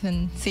my life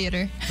in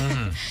theater.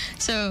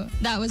 So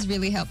that was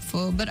really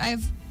helpful. But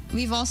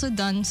we've also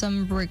done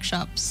some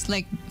workshops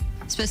like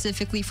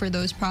specifically for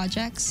those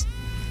projects.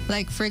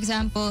 Like, for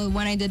example,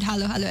 when I did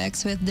Halo Halo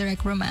X with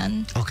Direct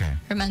Roman. Okay.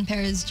 Roman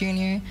Perez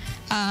Jr.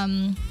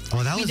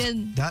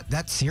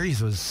 That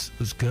series was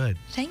good.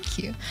 Thank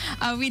you.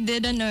 We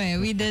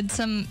did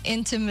some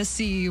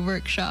intimacy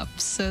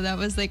workshops. So that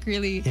was like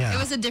really, it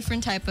was a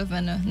different type of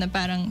na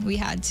parang we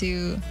had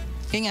to,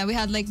 we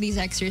had like these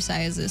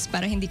exercises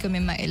para hindi kami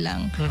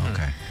mailang.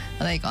 Okay.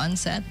 Like on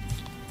set.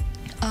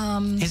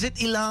 Is it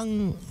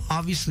ilang?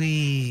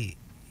 Obviously,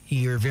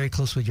 you're very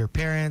close with your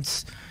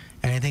parents.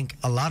 And I think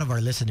a lot of our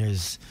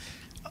listeners,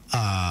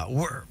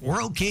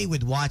 we're okay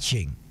with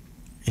watching,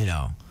 you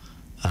know.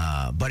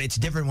 But it's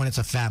different when it's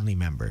a family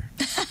member.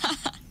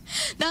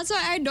 That's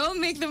why I don't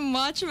make them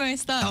watch my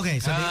stuff. Okay,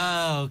 so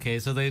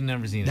so they've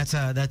never seen it.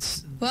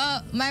 That's.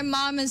 Well, my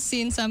mom has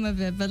seen some of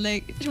it, but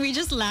like we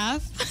just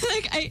laugh.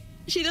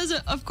 She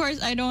doesn't. Of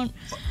course, I don't.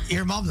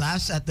 Your mom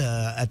laughs at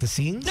the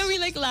scenes? No, we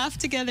like laugh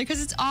together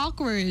because it's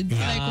awkward to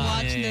like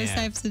watch those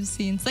types of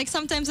scenes. Like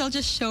sometimes I'll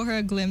just show her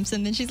a glimpse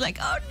and then she's like,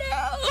 "Oh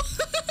no."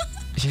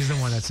 She's the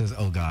one that says,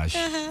 "Oh gosh."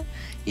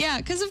 Yeah,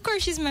 because of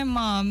course she's my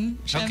mom.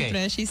 Okay.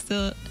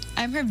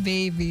 I'm her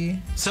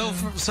baby. So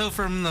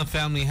from the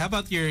family, how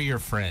about your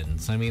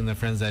friends? I mean, the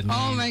friends that knew.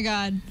 Oh my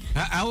God.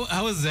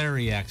 How was their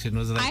reaction?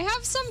 Was it like, I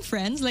have some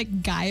friends,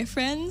 like guy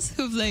friends,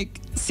 who've like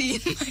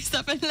seen my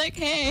stuff and like,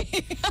 hey.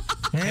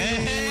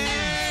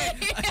 Hey.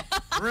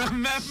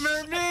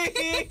 Remember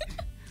me?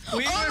 Oh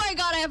my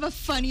God, I have a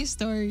funny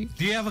story.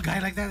 Do you have a guy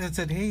like that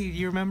said, hey, do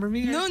you remember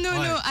me? No.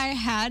 I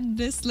had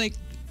this like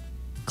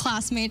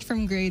classmate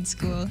from grade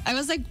school. I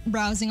was like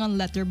browsing on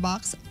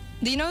Letterboxd.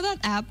 Do you know that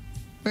app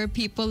where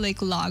people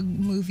like log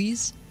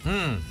movies?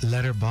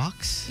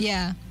 Letterbox?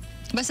 Yeah.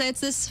 But it's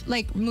this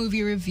like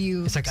movie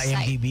review. It's like site.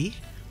 IMDb?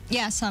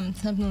 Yeah,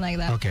 something like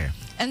that. Okay.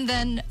 And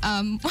then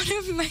one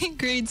of my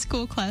grade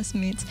school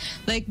classmates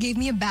like gave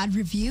me a bad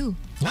review.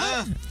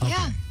 What? Okay.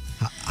 Yeah.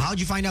 How'd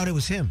you find out it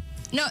was him?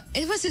 No,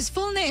 it was his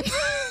full name.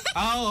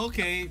 Oh,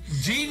 okay.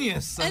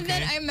 Genius. Okay. And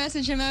then I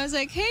messaged him. I was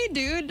like, hey,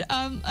 dude.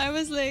 I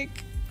was like...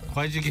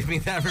 Why'd you give me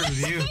that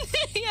review?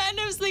 Yeah, and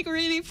it was like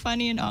really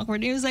funny and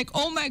awkward. He was like,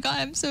 oh my God,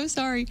 I'm so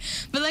sorry.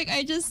 But like,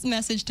 I just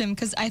messaged him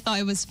because I thought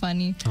it was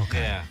funny. Okay.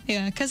 Yeah.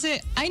 Yeah, because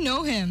I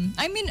know him.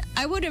 I mean,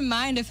 I wouldn't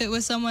mind if it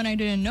was someone I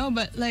didn't know,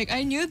 but like,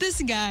 I knew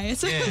this guy.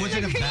 So Yeah. Was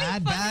it a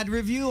bad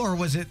review or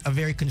was it a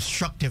very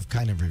constructive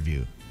kind of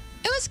review?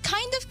 It was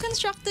kind of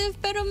constructive,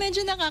 pero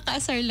medyo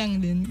nakakaasar lang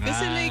din.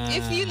 Kasi like,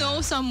 if you know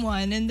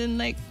someone and then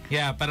like...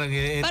 Yeah, parang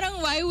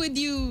why would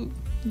you...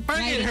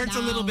 Parang it hurts a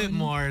little bit down?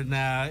 more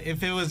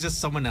if it was just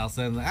someone else,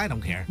 then I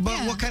don't care. But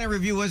Yeah. what kind of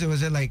review was it?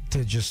 Was it like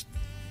to just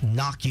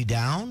knock you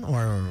down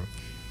or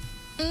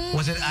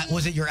was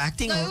it your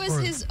acting? No, or, it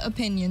was his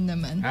opinion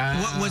naman.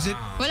 What was it?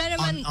 Wala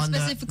naman on the-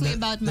 specifically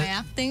about my the-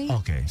 acting.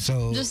 Okay,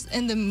 so Just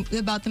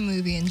about the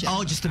movie in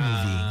general. oh, just the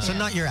movie. So Yeah.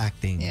 not your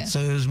acting. Yeah. So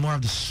it was more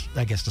of the,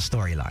 I guess, the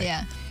storyline.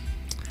 Yeah.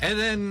 And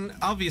then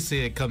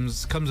obviously it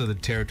comes with the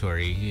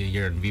territory.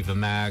 You're in Viva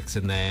Max,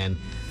 and then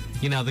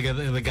you know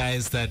the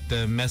guys that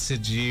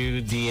message you,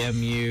 DM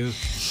you.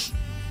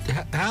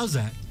 How's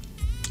that?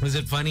 Was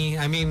it funny?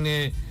 I mean,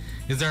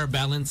 is there a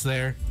balance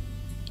there?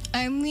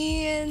 I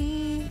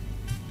mean,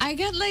 I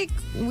get like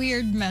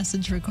weird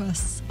message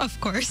requests, of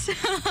course.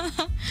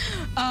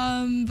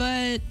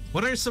 But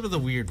What are some of the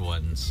weird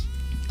ones?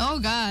 oh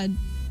God,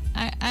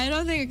 I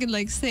don't think I could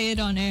like say it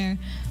on air.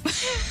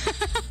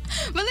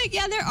 But like,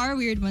 yeah, there are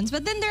weird ones,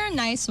 but then there are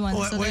nice ones.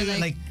 Wait, so they're,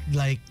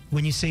 like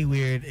when you say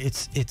weird,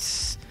 it's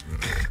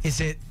is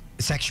it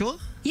sexual?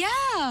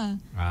 yeah,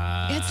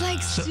 it's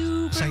like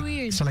super It's like,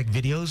 weird. So like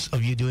videos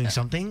of you doing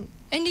something,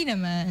 Hindi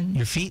naman.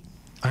 your feet,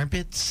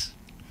 armpits.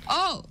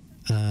 Oh,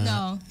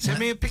 no. Send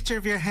me a picture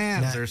of your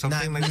hands or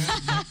something like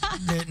that.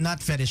 They're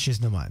not fetishes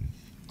naman.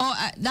 Oh,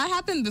 that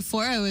happened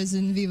before I was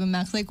in Viva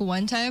Max. Like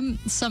one time,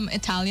 some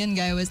Italian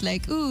guy was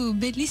like, "Ooh,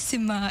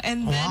 bellissima,"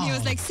 and then he was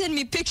Wow. like, "Send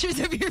me pictures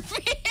of your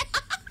feet."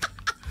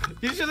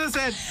 You should have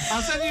said,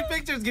 "I'll send you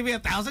pictures. Give me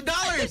 $1,000."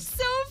 It's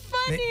so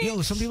funny. Yo,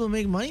 some people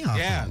make money off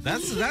Yeah,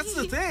 that. that's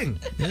the thing.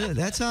 Yeah,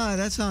 that's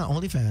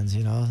OnlyFans,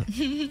 you know.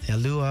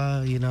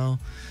 Elua, you know.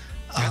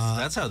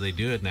 That's how they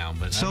do it now.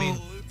 But So, I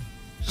mean,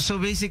 so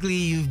basically,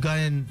 you've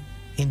gotten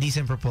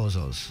indecent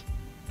proposals.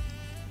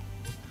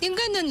 Yung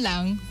ganun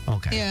lang.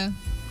 Okay. Yeah.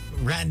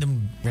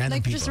 Random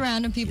Like people. just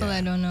random people Yeah.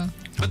 I don't know.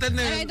 but then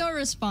And I there, don't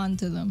respond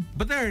to them.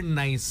 but there are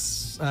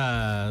nice.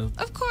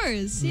 Of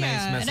course, Nice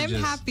yeah. And I'm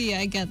messages. happy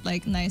I get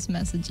like nice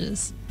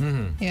messages.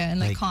 Mhm. Yeah, and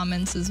like Like-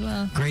 comments as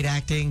well. Great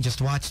acting.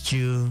 Just watched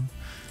you.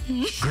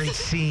 Great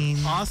scene.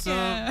 Awesome.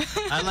 Yeah.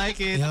 I like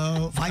it.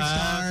 Yo, 5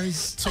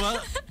 stars.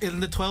 12 in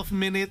the 12th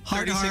minute,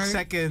 Heart, 36 heart.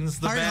 seconds.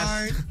 The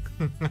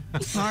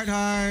best.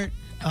 Heart.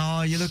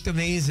 Oh, you looked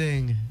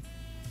amazing.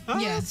 Oh,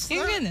 Yeah,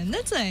 yung ganun.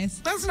 That's nice.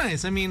 That's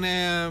nice. I mean,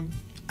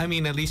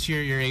 at least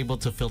you're able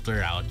to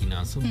filter out,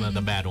 some of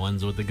the bad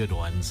ones with the good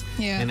ones,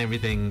 Yeah. and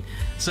everything.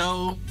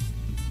 So,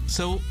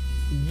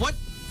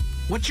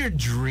 what's your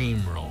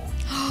dream role?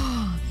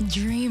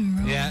 Dream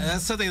role. Yeah,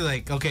 that's something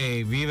like,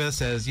 okay, Viva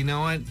says, you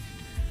know what,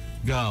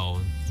 go.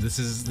 This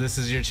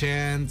is your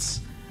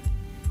chance.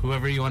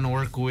 Whoever you want to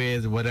work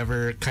with,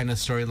 whatever kind of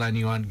storyline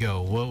you want,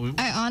 go.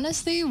 I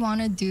honestly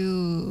want to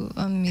do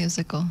a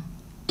musical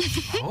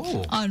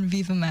Oh, on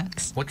Viva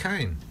Max. what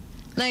kind?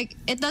 Like,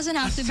 it doesn't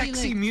have to be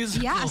sexy like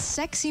musical. Yeah, a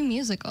sexy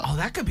musical. Oh,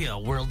 that could be a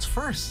world's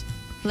first.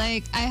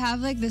 Like, I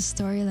have like this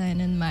storyline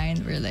in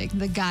mind where like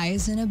the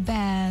guy's in a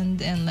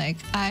band and like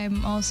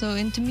I'm also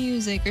into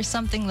music or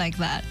something like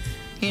that.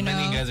 You And know?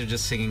 then you guys are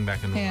just singing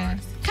back and Yeah.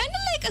 forth. Kind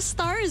of like a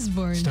Star is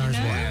Born. Star is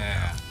you know? Born.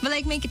 Yeah. But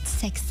like make it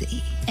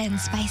sexy and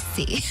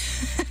spicy.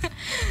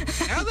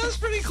 Yeah, that's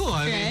pretty cool.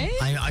 I mean,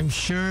 Right? I'm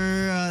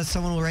sure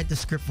someone will write the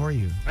script for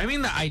you.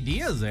 the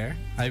idea is there.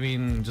 I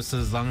mean, just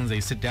as long as they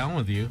sit down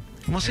with you.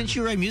 Well, since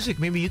you write music,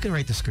 maybe you can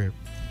write the script.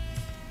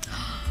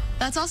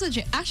 That's also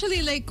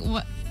actually like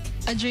what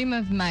a dream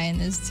of mine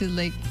is to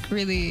like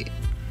really.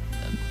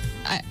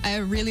 I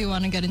really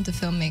want to get into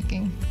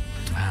filmmaking.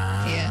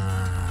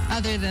 Yeah.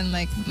 Other than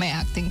like my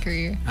acting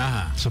career,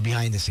 So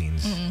behind the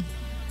scenes.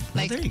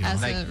 like there you go.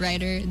 as Like a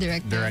writer,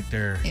 director.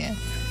 Director. Yeah.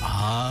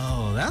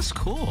 Oh, that's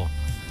cool.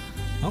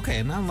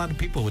 Okay, not a lot of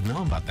people would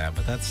know about that,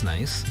 but that's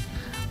nice.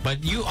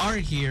 But you are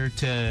here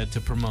to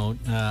promote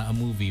a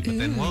movie, but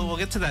then we'll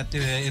get to that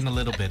in a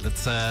little bit.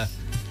 Let's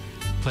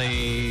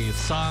play a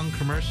song,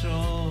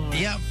 commercial.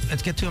 Yeah,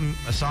 let's get to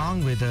a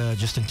song with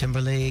Justin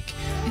Timberlake.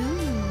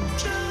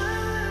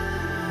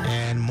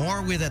 And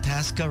more with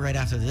Atasca right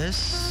after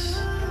this.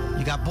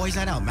 You got Boys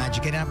Night Out,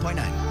 Magic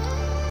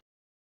 89.9.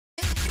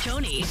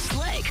 Tony,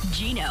 Slick,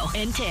 Gino,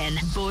 and Tin.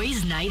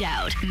 Boys Night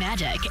Out.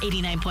 Magic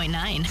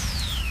 89.9.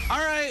 All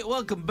right,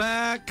 welcome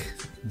back.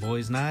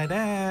 Boys Night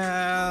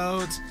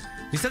Out.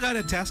 We still got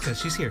Atasca.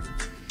 She's here.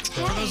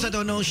 For those that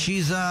don't know,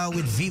 she's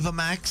with Viva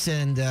Max.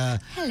 And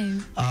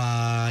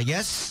Hello.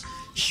 yes,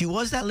 she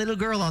was that little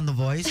girl on The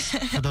Voice,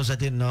 for those that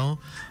didn't know.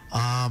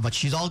 But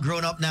she's all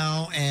grown up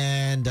now,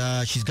 and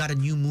she's got a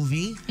new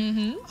movie.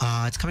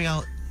 It's coming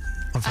out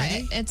on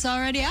Friday. It's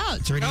already out.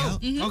 It's already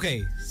out?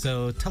 Okay,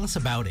 so tell us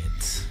about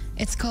it.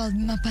 It's called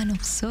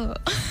Mapanukso.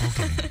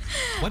 Okay.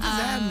 What does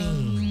that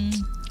mean?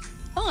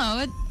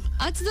 Oh,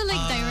 what's the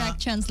like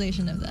direct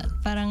translation of that?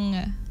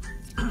 Parang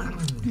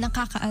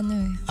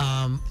nakakaano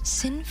eh.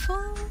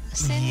 Sinful?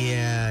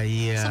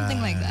 Yeah.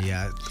 Something like that.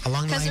 Yeah,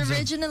 along the Because lines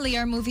originally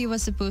our movie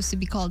was supposed to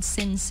be called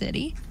Sin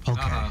City. of...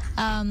 Okay.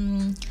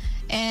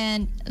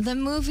 And the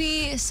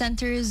movie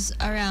centers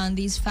around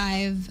these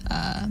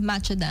 5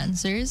 macho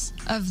dancers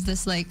of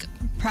this like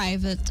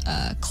private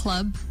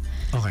club.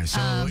 Okay, so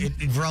it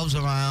revolves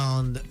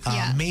around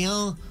Yeah. a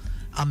male,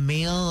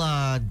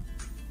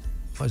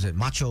 what is it,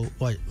 macho,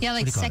 what? Yeah, what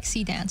like do you call it?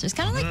 sexy dancers.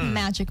 Kind of like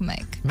Magic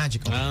Mike.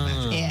 Magic. Okay,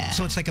 magic. Yeah.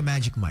 So it's like a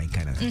Magic Mic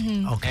kind of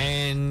thing.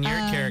 Okay. And your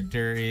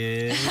character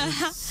is...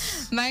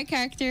 My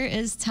character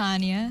is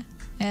Tanya,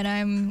 and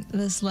I'm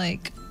this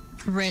like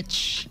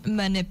rich,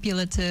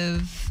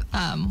 manipulative,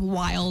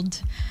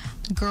 wild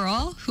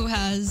girl who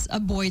has a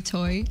boy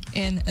toy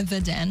in the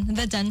Den.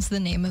 The Den's the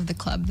name of the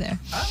club there.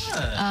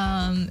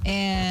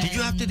 And Did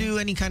you have to do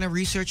any kind of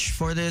research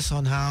for this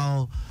on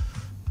how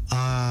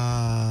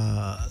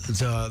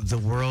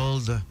the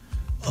world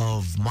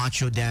of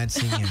macho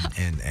dancing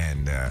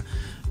and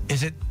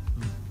is it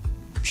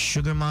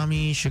sugar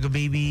mommy, sugar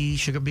baby,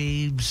 sugar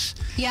babes?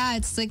 Yeah,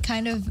 it's like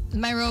kind of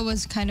my role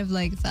was kind of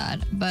like that,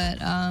 but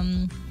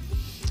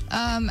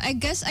I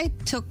guess I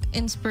took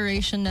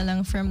inspiration na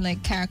lang from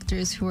like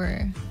characters who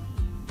were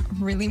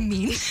really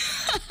mean.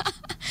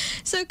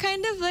 So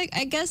kind of like,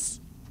 I guess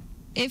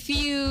if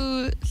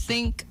you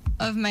think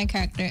of my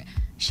character,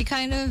 she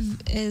kind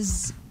of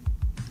is,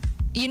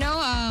 you know,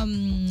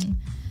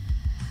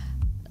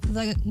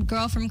 the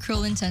girl from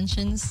Cruel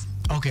Intentions,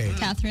 Okay.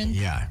 Catherine.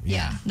 Yeah.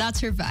 That's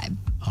her vibe.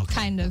 Okay.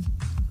 Kind of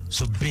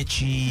So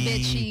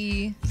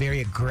bitchy, very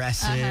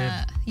aggressive,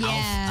 Yeah.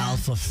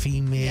 alpha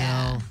female.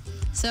 Yeah.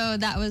 So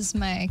that was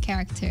my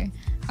character.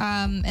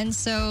 And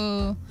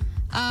so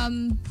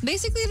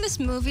basically this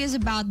movie is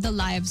about the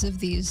lives of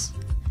these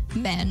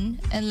men.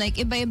 And like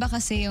iba-iba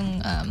kasi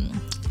yung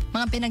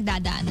mga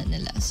pinagdadaanan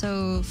nila.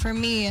 So for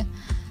me,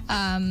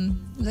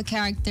 the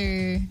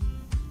character,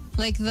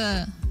 like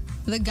the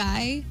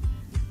guy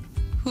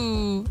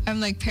who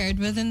I'm like paired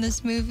with in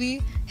this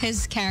movie,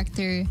 his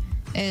character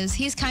is,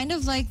 he's kind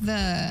of like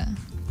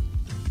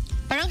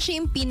parang siya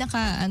yung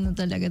pinaka ano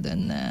talaga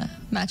dun na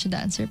macho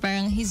dancer.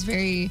 Parang he's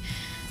very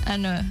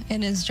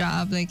in his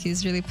job. Like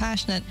he's really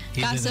passionate.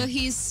 So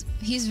he's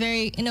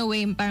very, in a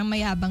way, parang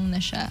mayabang na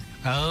siya.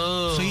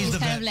 Oh, so he's the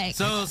kind of best.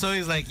 like, so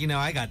he's like,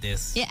 I got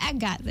this. Yeah, I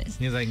got this.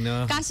 He's like,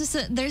 no. Kaso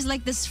there's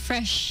like this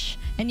fresh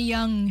and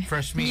young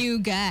new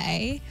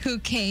guy who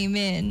came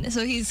in,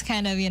 so he's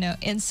kind of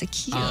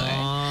insecure.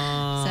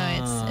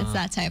 So it's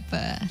that type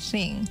of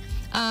thing.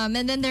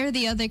 And then there are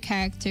the other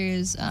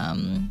characters.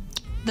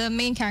 The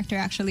main character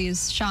actually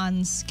is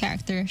Sean's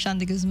character, Sean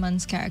de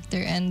Guzman's character,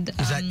 and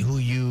is that who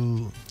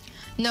you?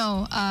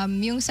 No,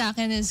 yung sa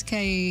akin is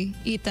kay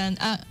Ethan,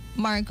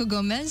 Marco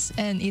Gomez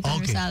and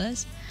Ethan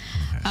Rosales.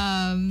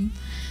 Okay.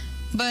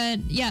 But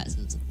yeah,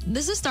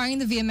 this is starring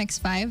the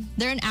VMX5.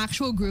 They're an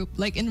actual group,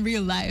 like in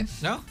real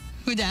life. No?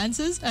 Who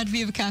dances at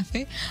Viva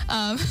Cafe.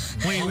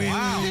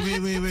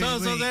 Wait.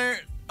 So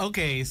they're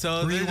okay.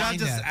 So they're not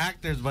just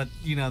actors, but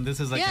this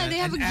is like they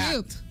have a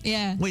group. Act.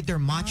 Yeah. Wait, they're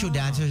macho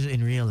dancers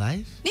in real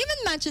life? Even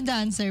macho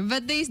dancer,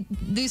 but they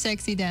do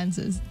sexy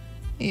dances.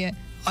 Yeah.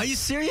 Are you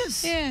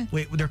serious? Yeah.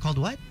 Wait, they're called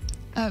what?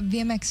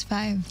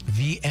 VMX5.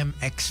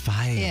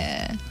 VMX5.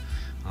 Yeah.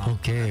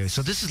 Okay,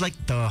 so this is like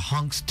the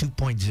Hunks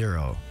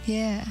 2.0.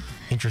 Yeah.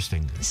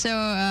 Interesting. So,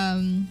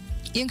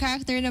 yung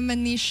character naman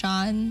ni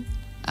Sean,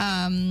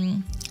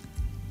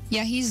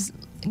 he's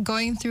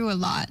going through a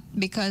lot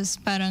because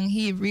parang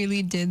he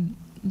really did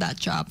that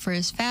job for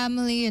his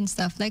family and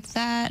stuff like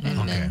that.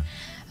 And then,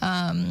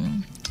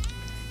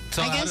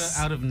 so I guess,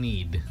 out of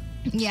need.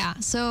 Yeah.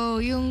 So,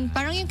 yung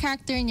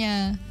character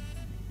niya,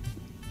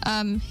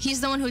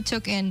 he's the one who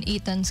took in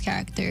Ethan's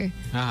character,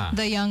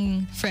 the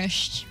young,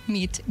 fresh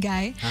meat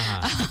guy.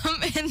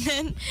 And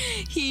then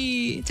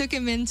he took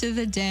him into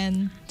the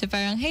den to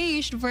parang, hey,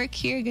 you should work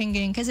here,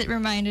 gang, because it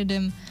reminded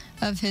him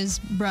of his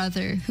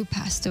brother who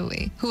passed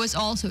away, who was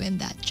also in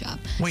that job.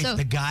 Wait, so,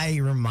 the guy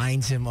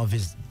reminds him of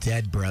his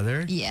dead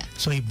brother? Yeah.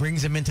 So he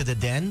brings him into the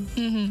den?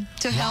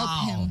 To help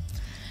him.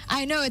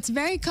 I know, it's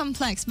very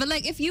complex, but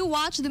like if you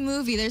watch the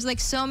movie, there's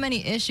like so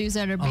many issues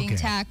that are being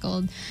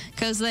tackled,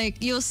 because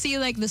like you'll see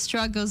like the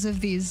struggles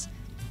of these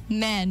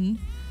men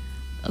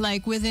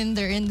like within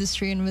their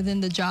industry and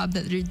within the job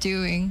that they're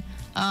doing.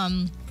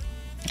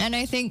 And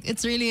I think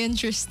it's really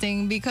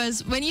interesting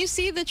because when you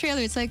see the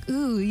trailer, it's like,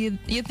 ooh,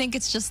 you think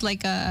it's just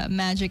like a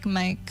Magic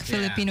Mike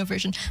Filipino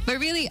version. But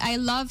really, I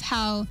love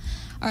how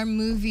our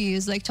movie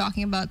is like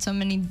talking about so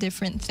many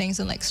different things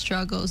and like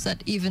struggles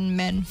that even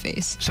men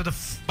face.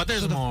 But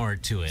there's more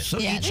to it. So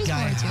each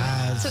guy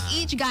has... So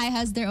each guy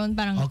has their own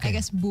parang, I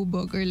guess,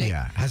 bubog or like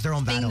has their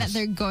own thing battles that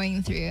they're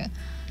going through.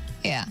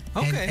 Yeah.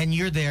 Okay. And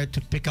you're there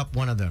to pick up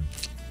one of them.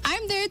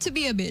 I'm there to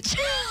be a bitch.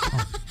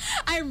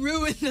 I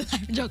ruined the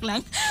life. Joke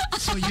lang.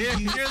 So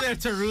you're there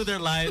to rue their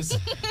lives.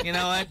 You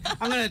know what?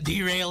 I'm going to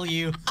derail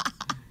you.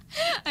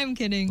 I'm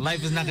kidding.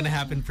 Life is not going to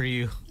happen for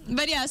you.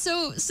 But yeah,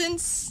 so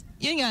since,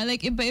 yun nga,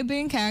 like iba-iba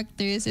yung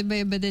characters,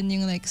 iba-iba din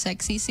yung like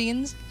sexy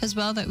scenes as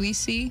well that we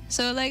see.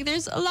 So like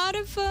there's a lot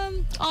of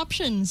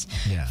options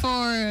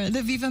for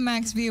the Viva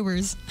Max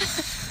viewers.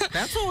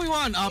 That's what we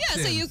want,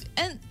 options. Yeah,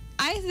 so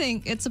I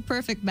think it's a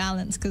perfect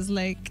balance because,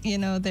 like,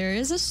 there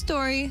is a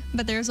story,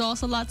 but there's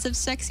also lots of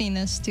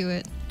sexiness to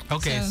it.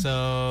 Okay,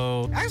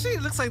 so actually,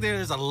 it looks like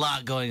there's a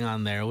lot going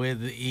on there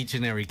with each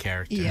and every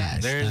character. Yeah,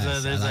 there's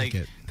like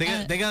it.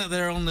 They got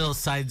their own little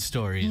side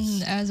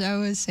stories. As I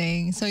was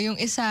saying, so yung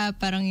isa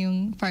parang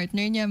yung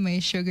partner niya may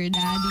sugar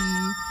daddy.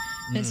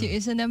 Tapos yung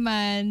isa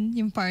naman,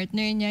 yung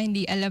partner niya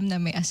hindi alam na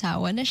may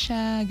asawa na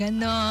siya,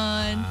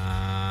 ganon.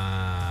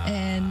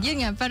 And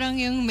yun nga, parang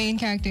yung main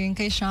character yung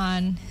kay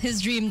Sean,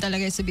 his dream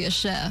talaga is to be a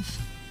chef.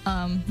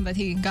 But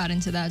he got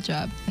into that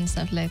job and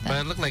stuff like that. But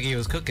it looked like he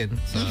was cooking.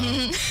 So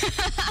he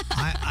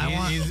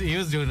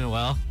was doing it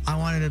well. I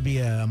wanted to be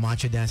a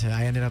macho dancer.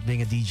 I ended up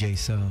being a DJ,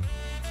 so...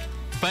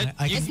 But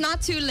it's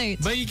not too late.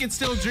 But you can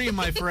still dream,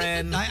 my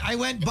friend. I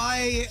went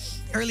by...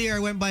 Earlier, I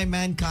went by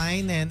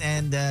Mankind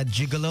and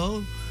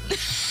Gigolo.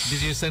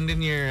 Did you send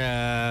in your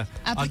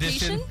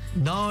application? audition?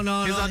 No.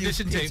 His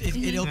audition tape.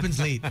 It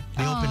opens late.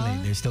 They open late.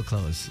 They're still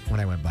closed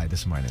when I went by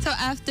this morning. So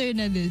after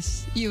na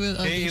this, you will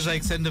audition. He's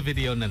like, send the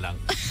video na lang.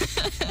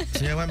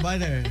 So I went by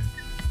there.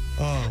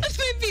 Oh. That's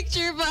my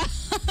picture ba?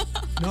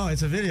 No,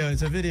 it's a video.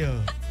 It's a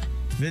video.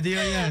 Video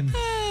yan.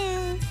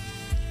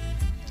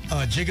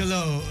 Oh,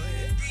 Gigolo.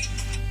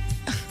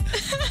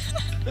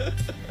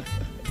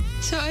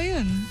 So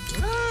ayun.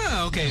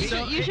 Okay.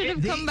 So you should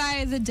have come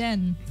by the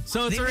den.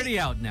 So it's already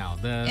out now.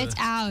 It's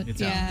out.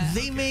 Yeah.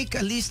 They make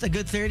at least a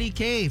good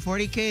 30K,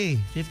 40K,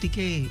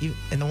 50K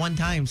in the one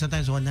time,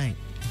 sometimes one night.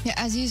 Yeah,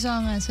 as you saw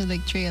nga sa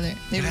like trailer,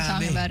 they were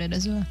talking about it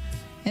as well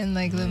in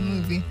like the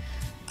movie.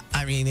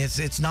 I mean,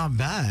 it's not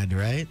bad,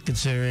 right?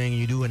 Considering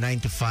you do a 9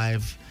 to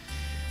 5.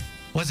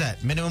 What's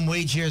that? Minimum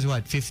wage here is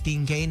what?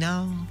 15K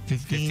now?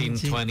 15,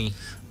 20.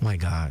 My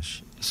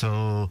gosh.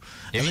 So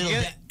if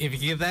you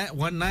get that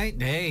one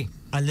night, hey.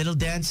 A little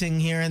dancing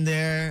here and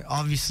there,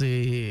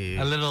 obviously.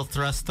 A little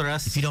thrust.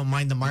 If you don't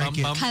mind the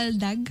market.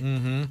 Kaldag.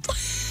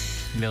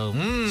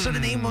 So the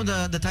name of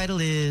the title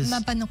is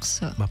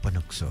Mapanukso.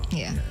 Mapanukso.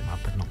 Yeah.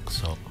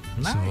 Mapanukso.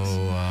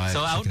 Nice. So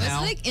out It's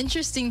now. like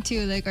interesting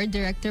too. Like our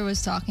director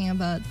was talking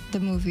about the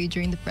movie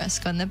during the press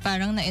con. Na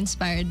parang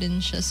na-inspired din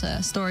siya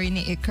sa story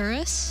ni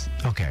Icarus.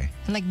 Okay.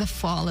 And like the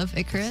fall of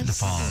Icarus. The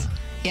fall.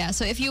 Yeah.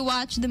 So if you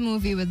watch the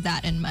movie with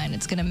that in mind,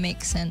 it's gonna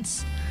make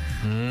sense.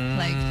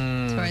 Like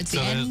towards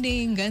the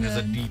ending. There's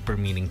a deeper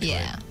meaning to it.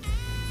 Yeah.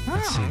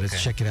 Let's see. Let's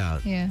check it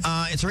out. Yeah.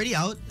 It's already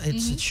out.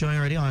 It's showing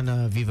already on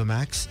Viva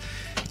Max.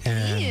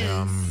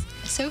 And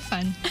So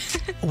fun.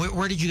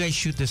 where did you guys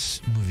shoot this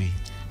movie?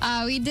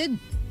 We did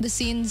the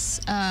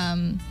scenes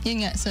yun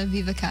nga, sa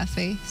Viva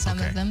Cafe, some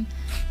of them.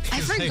 I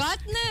He's like- forgot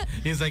na.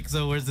 He's like,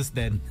 so where's this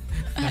den?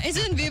 It's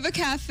in Viva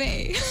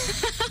Cafe.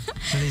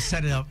 So they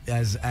set it up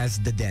as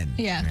the den.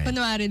 Yeah, right?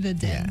 kunwari the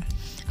den.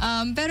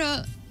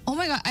 Pero, oh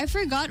my God, I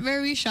forgot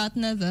where we shot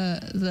na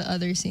the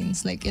other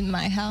scenes. Like in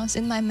my house,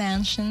 in my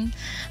mansion.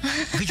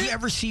 Could you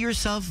ever see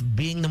yourself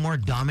being the more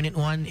dominant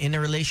one in a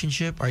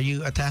relationship? Are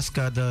you,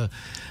 Ataska,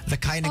 the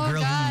kind of Oh,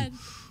 girl God.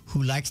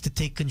 who likes to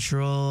take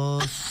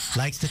control,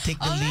 likes to take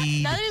the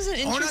lead? That is an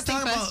We're not interesting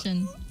talking question.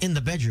 about in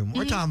the bedroom.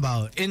 We're talking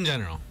about In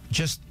general.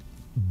 just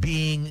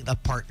being a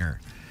partner.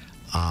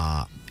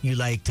 You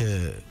like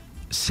to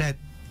set,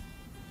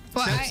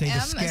 Well, let's say, I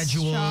the am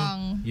schedule.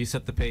 a You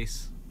set the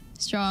pace.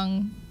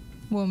 strong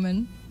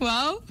woman.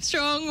 Wow,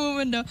 strong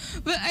woman though.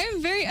 But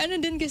I'm very, ano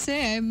din kasi,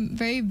 I'm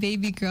very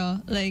baby girl.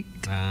 Like,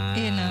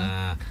 you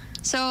know.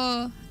 So,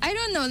 I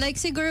don't know. Like,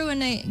 siguro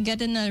when I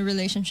get in a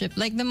relationship,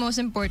 like, the most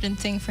important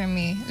thing for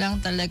me lang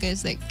talaga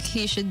is, like,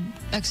 he should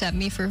accept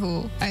me for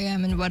who I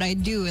am and what I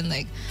do. And,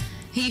 like,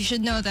 he should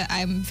know that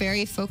I'm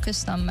very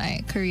focused on my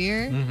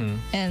career.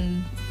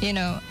 And, you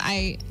know,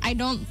 I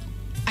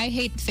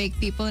hate fake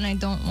people and I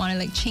don't want to,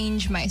 like,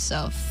 change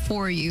myself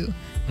for you.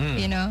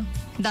 You know?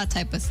 That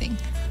type of thing.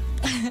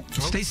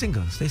 Stay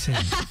single. Stay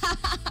single.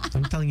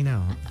 I'm telling you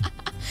now.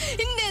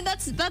 Hindi,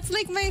 that's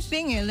like my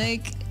thing eh.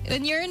 Like,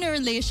 when you're in a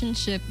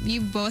relationship,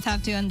 you both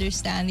have to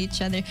understand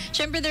each other.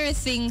 Syempre, there are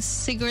things,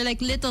 siguro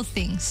like little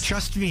things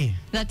Trust me.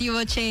 that you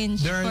will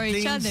change There for are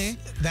each things other.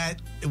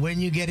 that when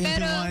you get into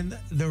Pero- one,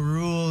 the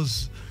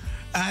rules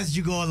as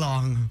you go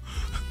along.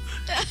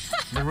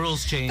 The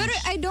rules change. But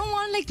I don't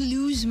want to like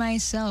lose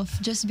myself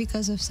just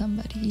because of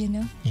somebody, you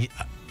know? Yeah,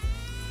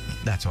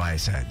 that's why I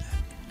said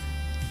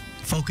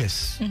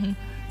focus.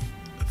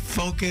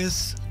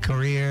 Focus,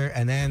 career,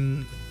 and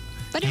then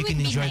But you it can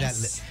would be enjoy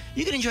nice. that.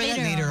 You can enjoy that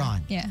later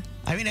on. Yeah.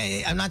 I mean,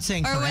 I'm not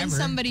saying Or forever. when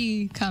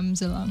somebody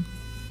comes along.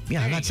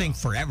 Yeah, I'm not saying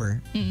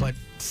forever, but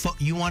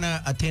you want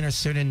to attain a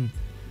certain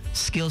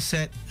skill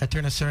set,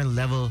 attain a certain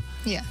level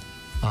Yeah.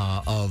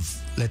 of,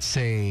 let's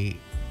say,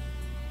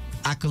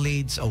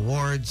 accolades,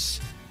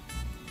 awards.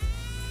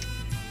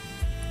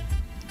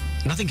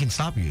 Nothing can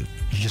stop you.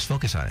 You just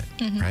focus on it,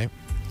 right?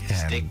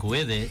 Stick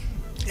with it.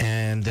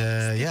 And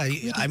yeah,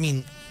 I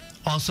mean,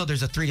 also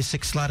there's a 3 to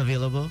 6 slot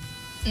available.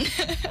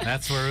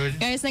 That's where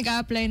Guys,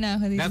 nag-apply na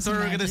ako dito that's sa where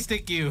we're gonna Magic.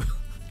 stick you.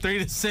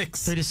 3 to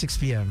 6. 3 to 6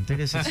 p.m. 3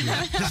 to 6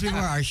 p.m. Just before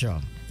our show.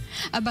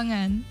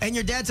 Abangan. And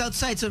your dad's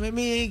outside, so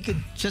maybe you could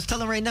just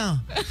tell him right now.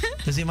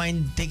 Does he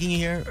mind taking you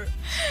here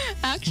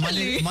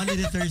Actually. Monday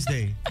to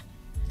Thursday?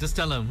 Just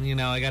tell him, you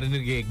know, I got a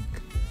new gig.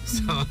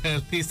 So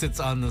at least it's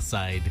on the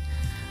side.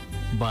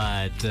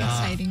 But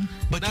Exciting.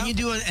 But can you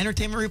do an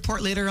entertainment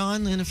report later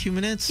on in a few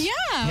minutes? Yeah,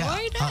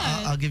 why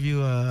not? I'll give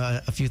you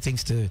a few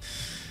things to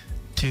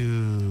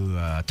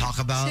talk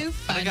about. So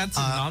I fun. got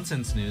some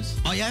nonsense news.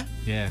 Oh, yeah?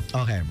 Yeah.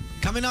 Okay.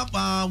 Coming up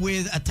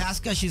with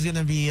Ataska, she's going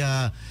to be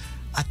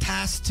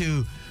tasked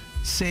to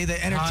say the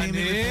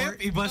entertainment report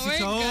Iba Oh si my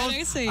Sol. God,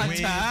 I say A it.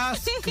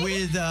 task.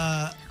 with,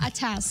 A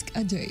task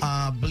a day.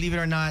 believe it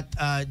or not,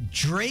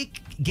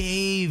 Drake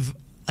gave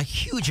a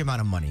huge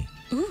amount of money.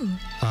 Ooh.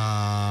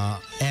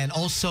 And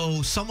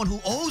also someone who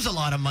owes a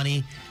lot of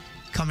money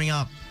coming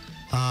up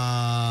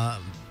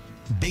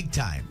big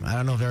time. I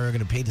don't know if they're ever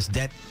going to pay this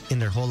debt in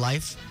their whole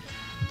life,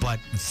 but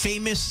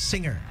famous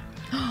singer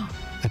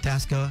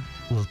Ataska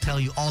will tell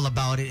you all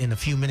about it in a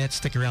few minutes.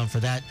 Stick around for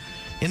that.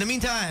 In the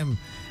meantime,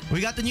 we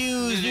got the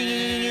news.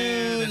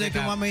 Like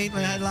my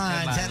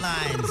headlines.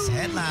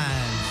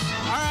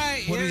 All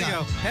right, What do here we we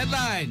got? go.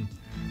 Headline.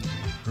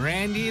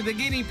 Randy the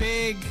guinea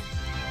pig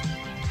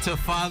to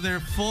father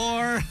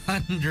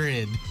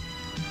 400.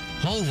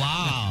 Oh,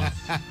 wow.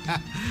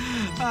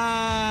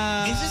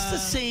 Is this the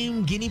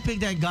same guinea pig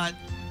that got...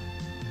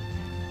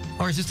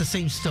 Or is this the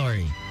same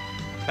story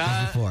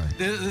as before?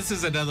 This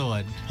is another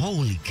one.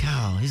 Holy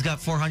cow. He's got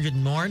 400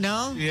 more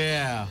now?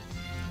 Yeah.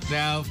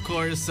 Now, of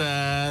course,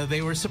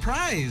 they were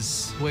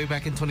surprised way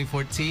back in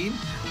 2014,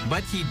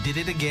 but he did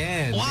it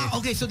again. Wow.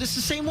 Okay, so this is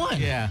the same one.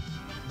 Yeah.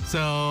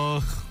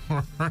 So,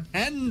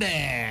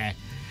 Randy,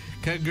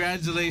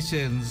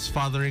 congratulations,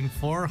 fathering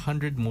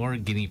 400 more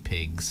guinea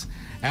pigs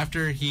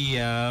after he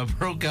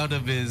broke out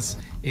of his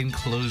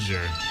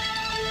enclosure.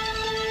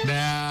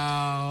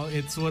 Now,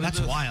 it's one That's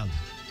of those... wild.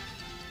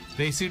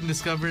 They soon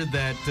discovered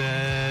that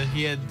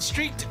he had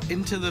streaked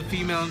into the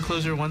female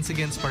enclosure once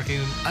again, sparking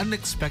an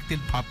unexpected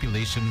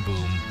population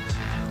boom.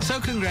 So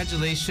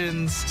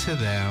congratulations to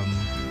them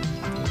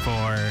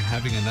for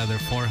having another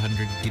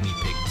 400 guinea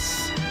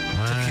pigs.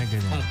 My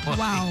goodness.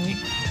 Wow.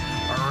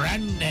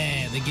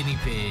 Randy, the guinea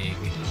pig.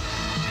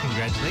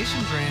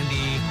 Congratulations,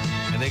 Randy.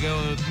 And they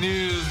go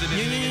news.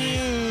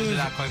 News.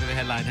 Not quite the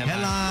headline.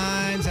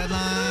 Headlines.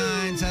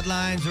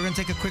 We're going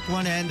to take a quick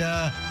one. And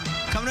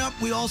coming up,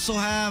 we also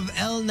have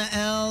El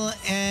Nael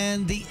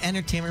and the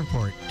Entertainment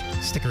Report.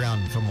 Stick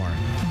around for more.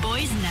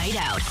 Boys Night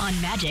Out on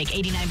Magic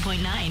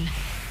 89.9.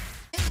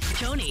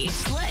 Tony,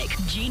 Slick,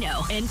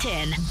 Gino, and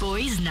 10.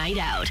 Boys Night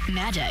Out.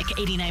 Magic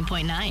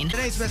 89.9.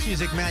 Today's best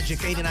music, Magic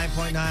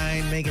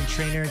 89.9. Megan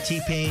Trainor,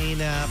 T-Pain,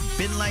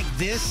 Been Like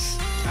This.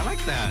 I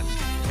like that.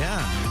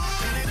 Yeah.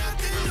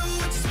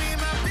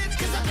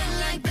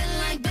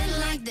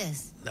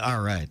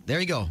 All right, there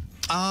you go.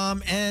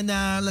 And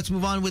let's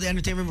move on with the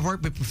entertainment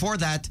report. But before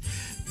that,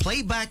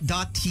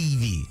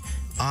 playback.tv.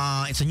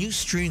 It's a new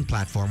streaming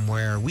platform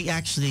where we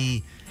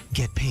actually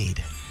get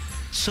paid.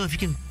 So if you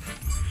can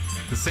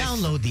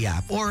download the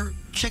app or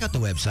check out the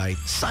website,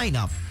 sign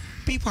up,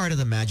 be part of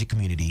the Magic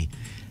community.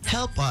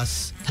 Help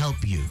us help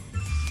you.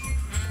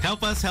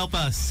 Help us.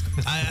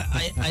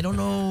 I don't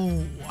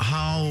know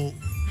how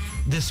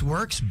this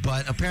works,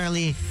 but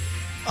apparently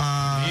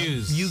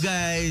views. You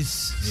guys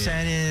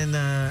send in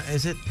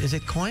is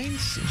it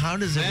coins? How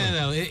does it work?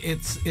 No,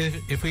 it's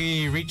if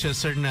we reach a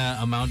certain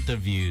amount of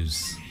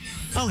views.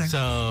 Okay.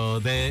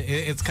 So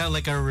it's kind of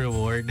like our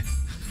reward.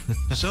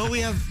 So we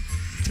have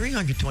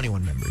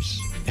 321 members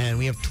and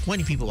we have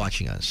 20 people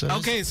watching us. So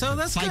so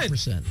that's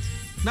 5%. good.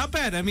 Not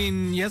bad. I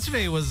mean,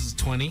 yesterday was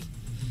 20.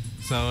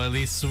 So at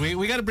least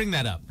we got to bring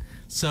that up.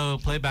 So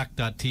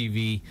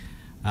playback.tv,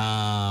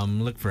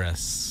 look for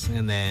us.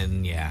 And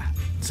then,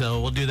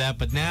 so we'll do that.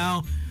 But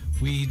now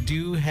we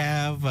do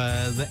have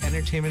the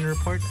entertainment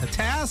report, a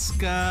task,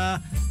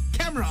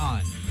 camera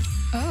on.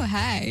 Oh,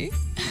 hi.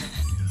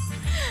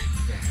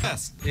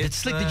 Yes. It's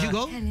Slick, did you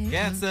go?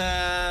 Yeah, it's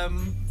the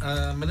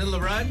Manila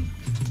run.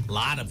 A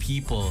lot of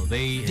people.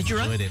 They Did you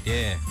run? enjoyed it.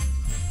 Yeah.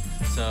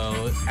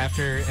 So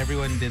after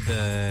everyone did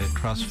the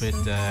CrossFit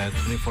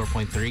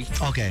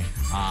 24.3. Okay.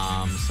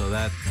 So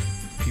that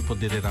people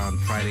did it on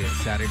Friday and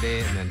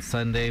Saturday, and then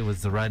Sunday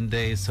was the run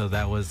day. So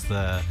that was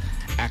the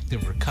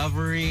active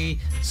recovery.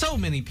 So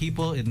many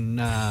people in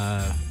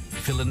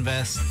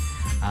Philinvest.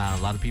 A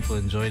lot of people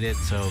enjoyed it.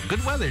 So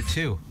good weather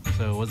too.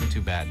 So it wasn't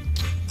too bad.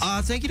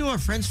 Thank you to our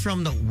friends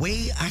from the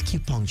Way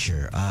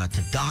Acupuncture,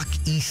 to Doc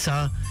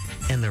Isa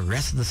and the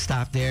rest of the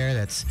staff there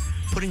that's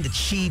putting the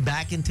chi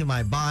back into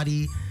my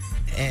body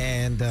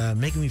and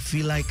making me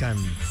feel like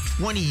I'm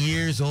 20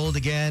 years old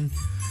again.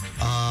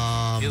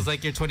 Feels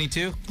like you're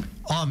 22?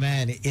 Oh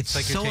man, it's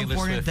like so Taylor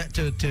important Swift.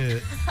 that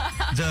to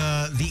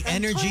the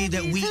energy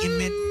that we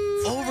emit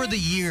over the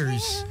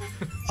years,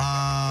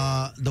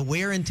 the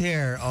wear and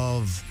tear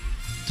of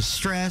the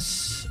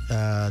stress,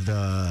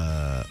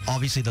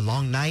 obviously the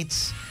long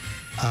nights,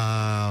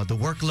 the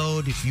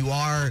workload. If you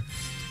are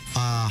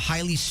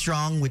highly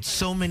strung with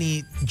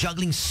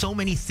juggling so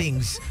many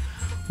things,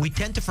 we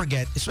tend to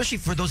forget, especially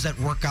for those that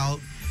work out,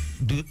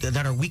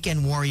 that are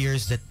weekend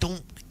warriors that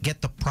don't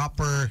get the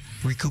proper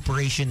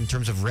recuperation in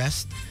terms of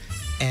rest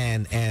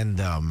and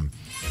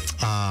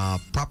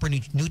proper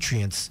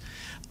nutrients.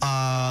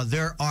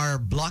 There are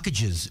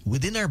blockages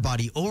within our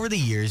body over the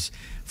years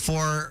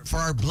for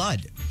our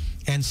blood.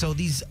 And so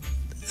these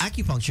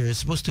acupuncture is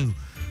supposed to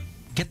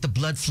get the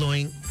blood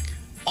flowing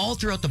all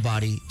throughout the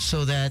body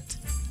so that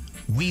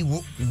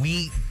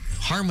we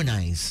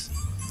harmonize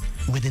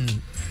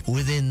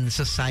within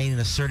society in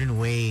a certain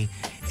way,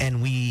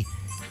 and we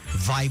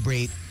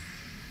vibrate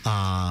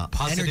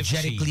Positive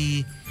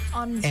energetically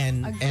On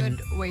and a good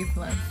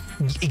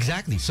wavelength.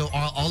 exactly. So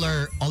all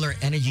our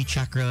energy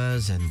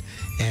chakras,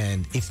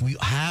 and if we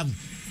have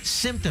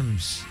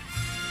symptoms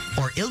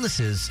or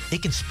illnesses,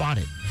 it can spot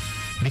it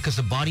because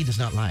the body does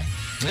not lie.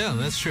 Yeah,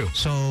 that's true.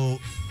 So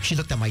she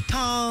looked at my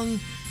tongue,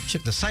 she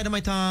looked at the side of my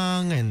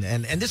tongue, and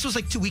this was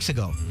like 2 weeks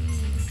ago.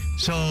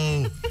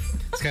 So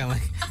It's kind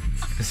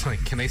of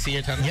like, can I see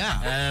your tongue?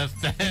 Yeah.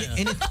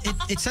 and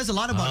it says a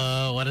lot about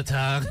Oh, what a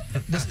tongue.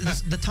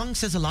 the tongue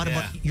says a lot Yeah.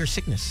 about your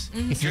sickness.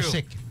 If you're True.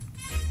 sick,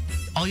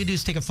 all you do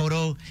is take a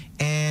photo.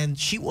 And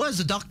she was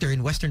a doctor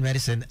in Western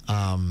medicine,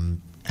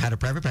 had a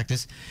private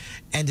practice,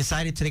 and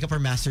decided to take up her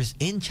master's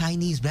in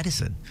Chinese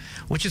medicine,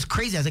 which is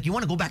crazy. I was like, you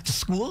want to go back to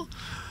school?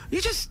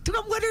 You just took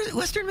up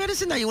Western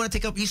medicine, now you want to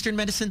take up Eastern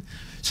medicine?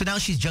 So now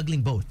she's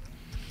juggling both.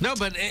 No,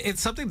 but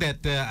it's something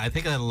that I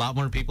think a lot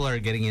more people are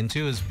getting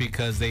into is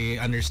because they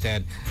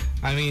understand.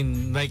 I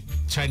mean, like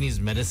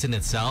Chinese medicine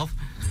itself,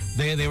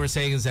 they were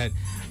saying is that,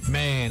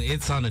 man,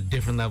 it's on a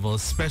different level,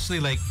 especially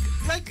like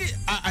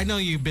I know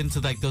you've been to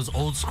like those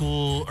old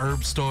school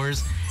herb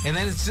stores, and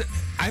then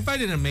I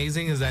find it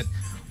amazing is that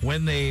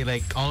when they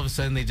like all of a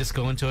sudden they just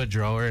go into a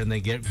drawer and they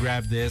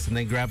grab this and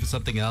then grab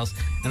something else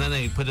and then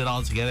they put it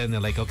all together and they're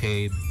like,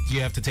 okay,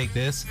 you have to take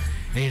this,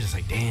 and you're just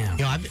like, damn.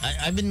 You know,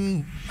 I've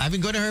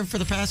been going to her for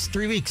the past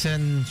 3 weeks,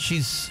 and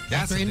she's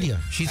after India.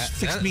 She's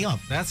fixed me up.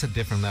 That's a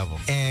different level.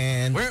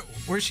 And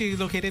where's she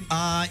located?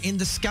 In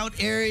the Scout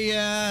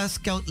area,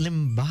 Scout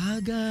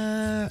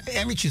Limbaga.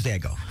 Every Tuesday I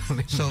go.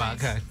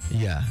 Limbaga. So,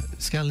 yeah,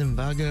 Scout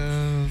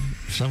Limbaga,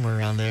 somewhere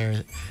around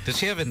there. Does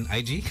she have an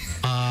IG?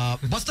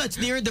 Basta, it's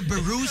near the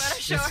Barus.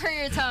 Show her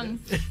your tongue.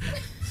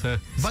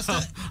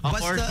 Basta, I'll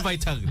forward my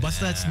tongue.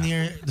 Basta, it's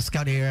near the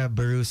Scout area,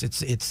 Barus.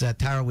 It's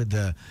Tara with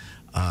the.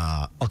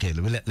 Okay,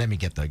 let me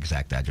get the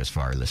exact address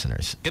for our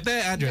listeners. Get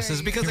the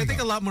addresses because I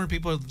think a lot more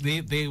people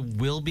they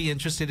will be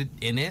interested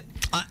in it.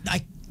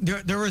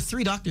 There were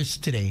 3 doctors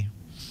today,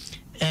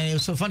 and it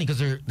was so funny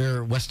because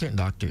they're Western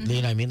doctors.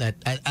 You know what I mean?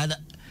 At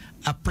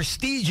a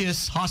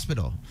prestigious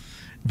hospital,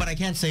 but I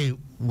can't say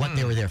what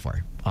they were there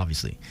for.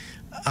 Obviously,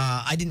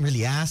 I didn't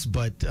really ask,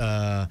 but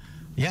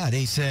yeah,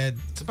 they said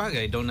it's a bad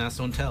guy. Don't ask,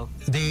 don't tell.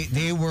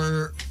 They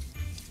were.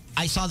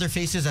 I saw their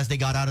faces as they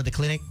got out of the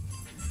clinic.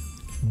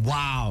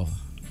 Wow,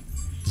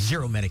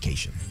 0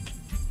 medication.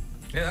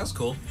 Yeah, that's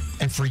cool.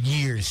 And for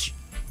years,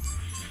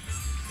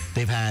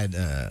 they've had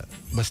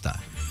basta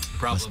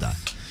problems.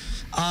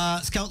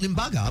 Scout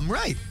Limbaga. I'm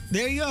right.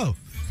 There you go.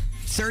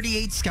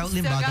 38 Scout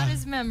Still Limbaga. got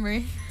his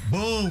memory.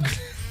 Boom.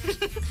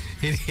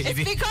 It's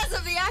because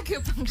of the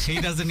acupuncture.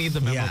 He doesn't need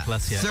the Memo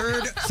Plus yet.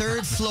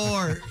 Third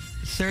floor,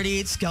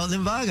 38 Scout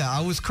Limbaga.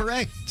 I was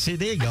correct. See,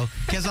 there you go.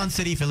 Quezon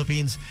City,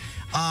 Philippines.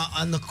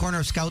 On the corner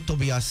of Scout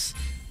Tobias.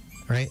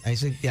 Right? I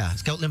said, yeah.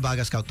 Scout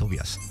Limbaga, Scout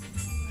Tobias.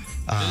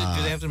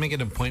 Do they have to make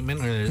an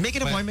appointment? Or make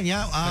an appointment,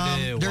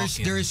 yeah.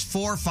 There's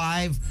 4 or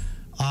 5.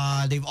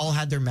 They've all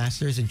had their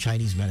masters in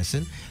Chinese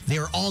medicine. They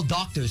are all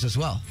doctors as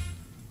well,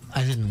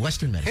 as in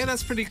Western medicine. Hey,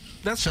 that's pretty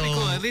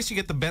cool. At least you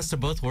get the best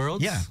of both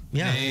worlds. Yeah,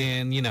 yeah.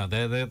 And you know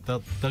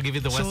they'll give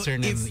you the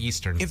Western and the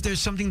Eastern. If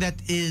there's something that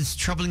is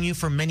troubling you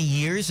for many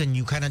years and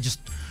you kind of just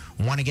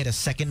want to get a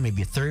second,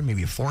 maybe a third,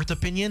 maybe a fourth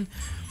opinion,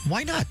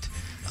 why not?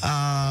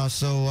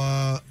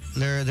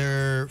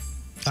 They're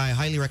I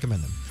highly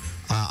recommend them.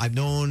 I've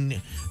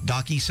known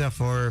Doc Isa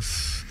for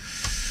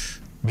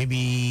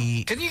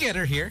maybe... Can you get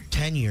her here?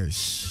 10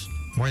 years.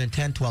 More than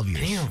 10, 12 years.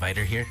 Can you invite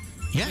her here?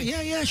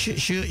 Yeah.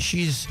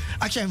 She's...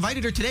 Actually, I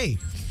invited her today.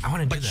 I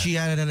want to do that. But she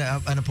had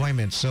an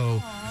appointment,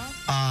 so...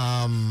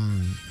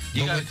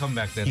 You gotta come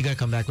back then. You gotta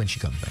come back when she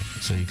comes back,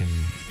 so you can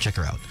check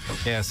her out.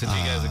 Yeah, since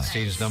you guys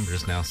exchanged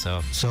numbers now,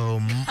 so... So,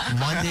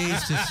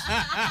 Mondays to...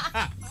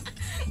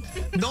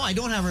 No, I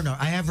don't have her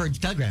number. I have her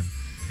Telegram.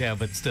 Yeah,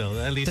 but still,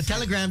 at least... The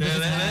Telegram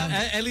doesn't have...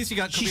 At least you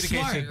got communication.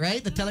 She's smart,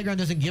 right? The Telegram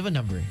doesn't give a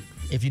number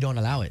if you don't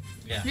allow it.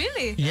 Yeah.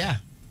 Really? Yeah.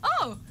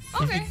 Oh,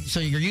 okay. So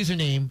your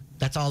username,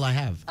 that's all I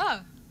have.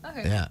 Oh,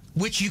 okay. Yeah.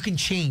 Which you can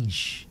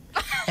change.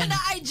 And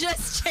I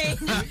just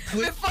changed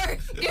before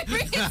you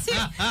bring it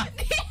to...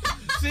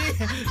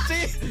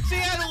 She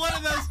had one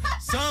of those.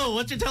 So,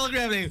 what's your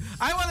Telegram name?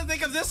 I want to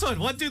think of this one.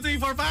 1, 2, 3,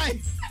 4,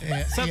 5.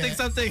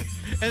 Something.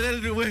 And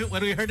then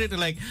when we heard it, we're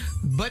like,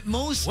 but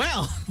most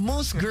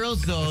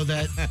girls though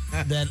that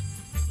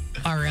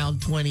are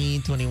around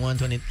 20, 21,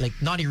 20, like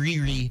Naughty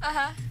Riri.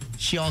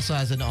 She also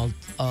has an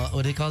what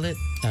do they call it?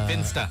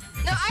 Finsta.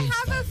 No, I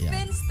have a yeah.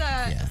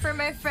 Finsta for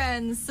my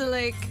friends to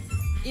like,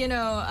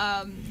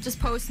 just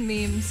post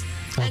memes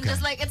and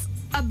just like it's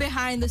a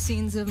behind the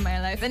scenes of my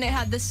life, and it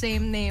had the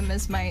same name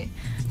as my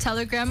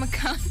Telegram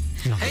account.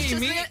 Hey, it's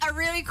just a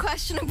really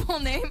questionable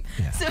name,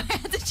 so I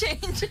had to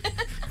change it.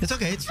 It's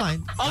okay, it's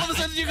fine. All of a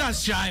sudden you got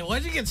shy.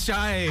 Why'd you get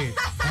shy?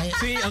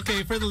 See,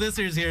 okay, for the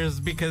listeners here is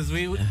because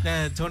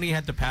Tony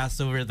had to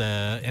pass over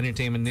the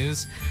entertainment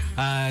news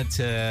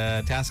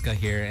to Tasca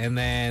here, and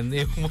then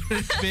it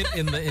wouldn't fit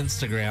in the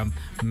Instagram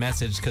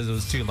message because it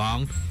was too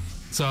long.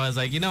 So I was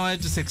like, you know what,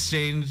 just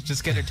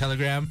get her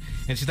Telegram.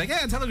 And she's like,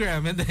 yeah,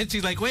 Telegram. And then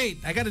she's like, wait,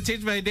 I got to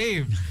change my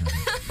name.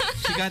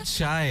 She got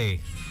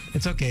shy.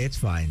 It's okay, it's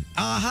fine.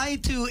 Hi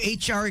to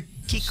HR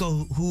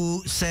Kiko,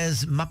 who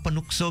says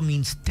mapanukso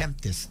means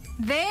tempest.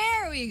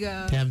 There we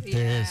go.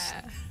 Tempest.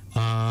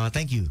 Yeah.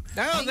 Thank you.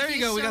 Thank there you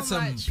go. We got so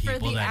some much for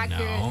people the that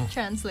accurate know.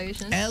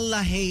 translation.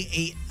 Ella,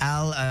 hey,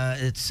 Al,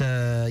 it's,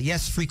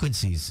 yes,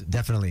 frequencies,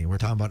 definitely. We're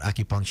talking about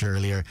acupuncture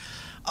earlier.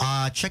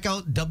 Check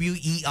out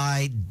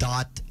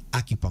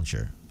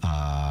wei.acupuncture.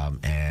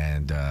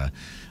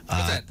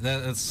 What's that?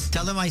 That's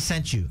tell them I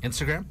sent you.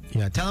 Instagram?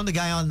 Yeah, tell them the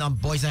guy on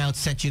Boys Night Out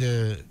sent you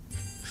to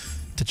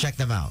check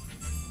them out.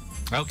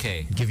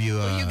 Okay. Give you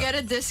Will you get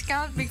a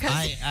discount because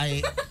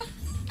I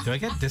do I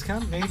get a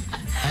discount? Maybe.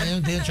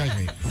 They don't charge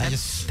me. I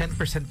just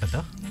 10% but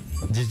though.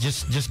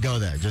 Just go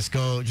there. Just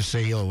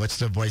say, yo, what's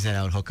the Boys Night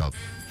Out hookup?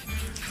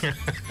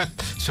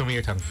 Show me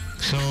your tongue.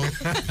 So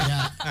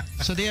yeah.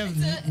 So they have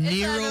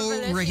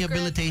neuro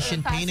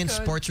rehabilitation, pain and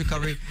sports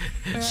recovery.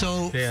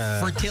 So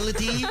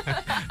fertility.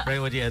 Right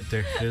when you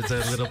enter, there's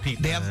a little peep.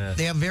 They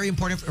have very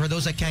important for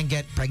those that can't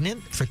get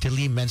pregnant,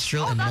 fertility,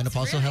 menstrual, and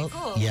menopausal really health.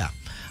 Cool. Yeah.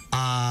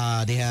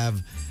 They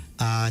have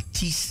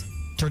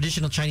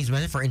traditional Chinese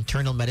medicine for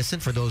internal medicine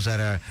for those that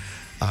are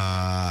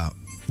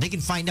they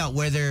can find out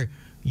whether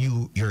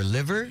your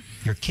liver,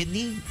 your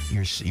kidney,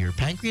 your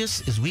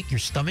pancreas is weak, your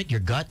stomach, your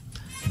gut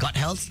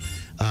health,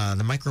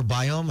 the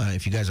microbiome.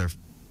 If you guys are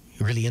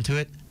really into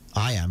it,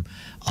 I am.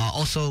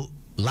 Also,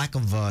 lack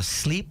of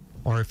sleep,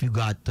 or if you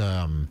got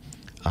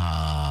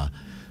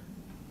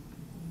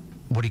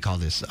what do you call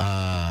this?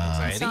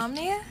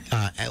 Insomnia?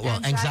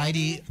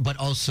 Anxiety, but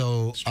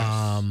also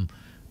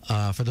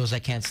for those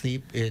that can't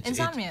sleep,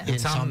 Insomnia.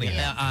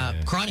 Insomnia.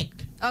 Chronic.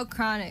 Oh,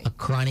 chronic. A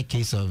chronic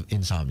case of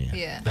insomnia.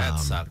 Yeah. That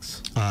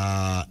sucks.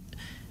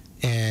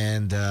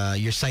 And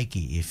your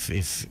psyche,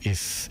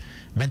 if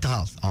mental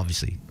health,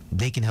 obviously,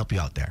 they can help you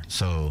out there.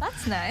 So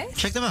that's nice.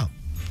 Check them out,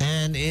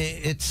 and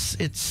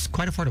it's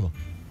quite affordable,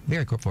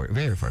 very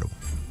affordable.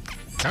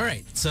 All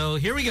right, so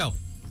here we go.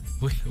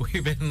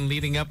 We've been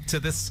leading up to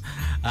this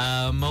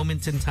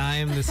moment in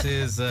time. This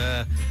is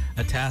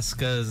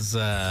Atasca's.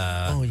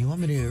 Oh, you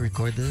want me to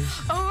record this?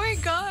 Oh my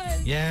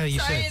god. Yeah, you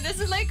Sorry, should. this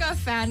is like a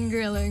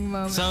fangirling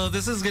moment. So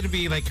this is going to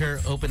be like her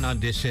open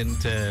audition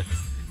to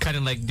kind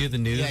of like do the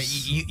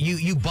news. Yeah,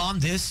 you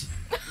bombed this.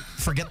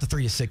 Forget the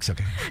 3 to 6,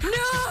 okay? No!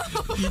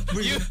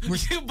 You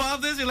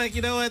bombed this. You're like,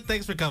 you know what?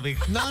 Thanks for coming.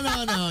 No.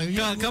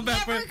 Come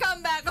back. Never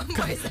come back on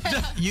Boys Night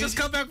Out. Just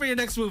come back for your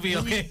next movie,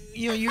 okay?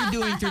 You're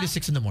doing 3 to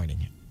 6 in the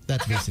morning.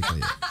 That's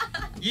basically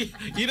it.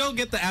 You don't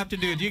get the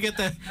afternoon. You get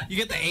the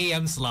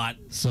AM slot.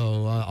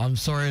 So I'm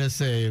sorry to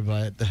say,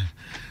 but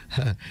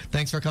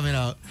thanks for coming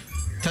out.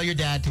 Tell your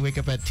dad to wake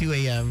up at 2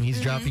 a.m.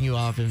 He's dropping you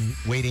off and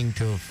waiting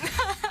till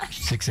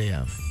 6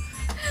 a.m.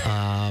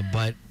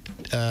 But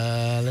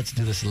let's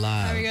do this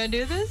live. Are we gonna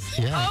do this?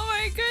 Yeah. Oh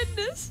my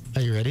goodness.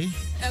 Are you ready?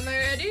 Am I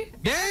ready?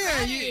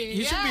 Yeah.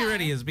 You should be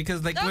ready. Is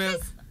because like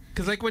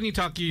when you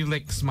talk, you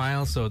like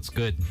smile, so it's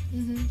good.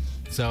 Mm-hmm.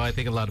 So I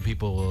think a lot of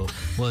people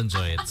will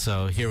enjoy it.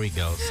 So here we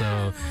go.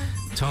 So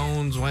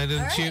Tones, why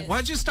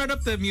don't you start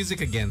up the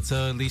music again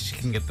so at least you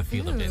can get the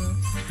feel of it.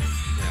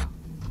 Yeah.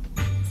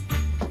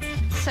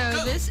 So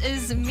this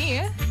is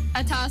me,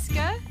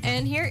 Atasca,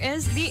 and here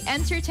is the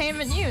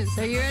entertainment news.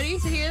 Are you ready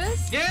to hear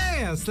this?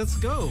 Yes, let's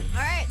go. All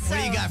right. So What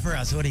do you got for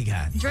us? What do you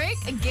got? Drake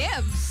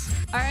gives.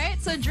 All right.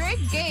 So Drake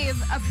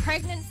gave a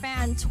pregnant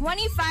fan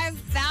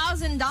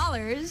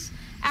 $25,000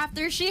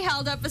 after she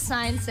held up a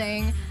sign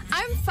saying,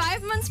 "I'm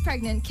 5 months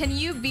pregnant. Can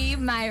you be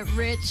my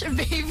rich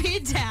baby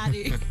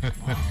daddy?"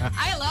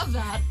 I love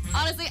that.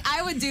 Honestly,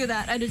 I would do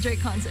that at a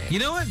Drake concert. You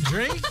know what?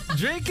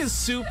 Drake is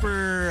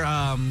super,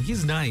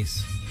 he's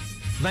nice.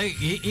 Like,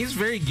 he's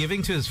very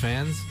giving to his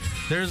fans.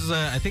 There's,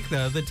 I think the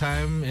other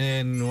time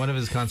in one of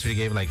his concerts, he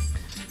gave like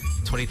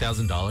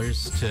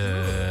 $20,000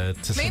 to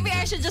Maybe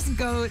I should just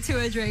go to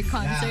a Drake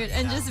concert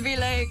and just be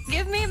like,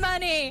 "Give me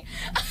money."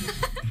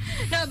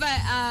 No,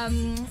 but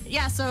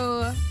yeah.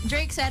 So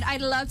Drake said,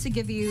 "I'd love to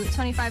give you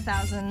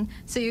 $25,000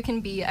 so you can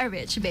be a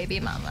rich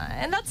baby mama,"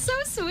 and that's so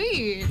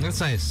sweet.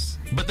 That's nice.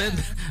 But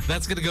then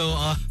that's gonna go.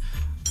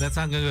 That's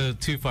not gonna go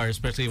too far,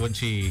 especially when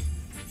she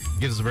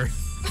gives birth.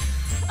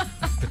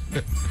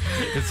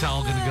 It's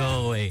all gonna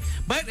go away.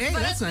 But hey,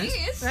 that's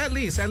nice. At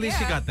least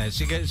she got that.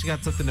 She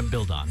got something to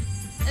build on.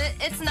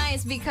 It's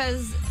nice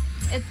because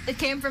it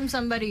came from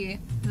somebody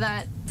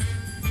that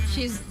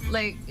she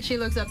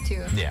looks up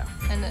to. Yeah.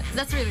 And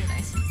that's really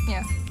nice.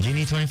 Yeah. Do you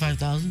need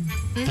 25,000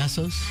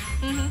 pesos?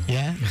 Mm-hmm.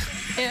 Yeah?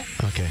 Yeah.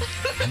 Okay.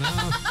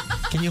 No.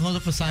 Can you hold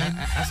up a sign?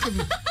 Ask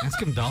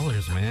him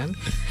dollars, man.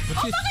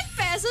 Bakit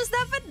pesos?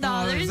 Dapat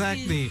dollars. Oh,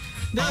 exactly.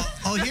 No.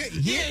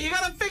 Here. You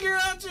gotta figure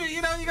out,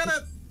 you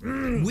gotta...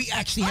 We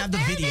actually have the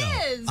video.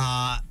 It is.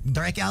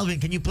 Derek Alvin,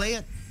 can you play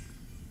it?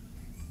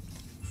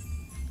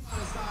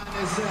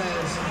 It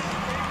says,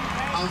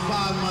 "I'm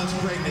 5 months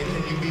pregnant.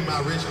 Can you be my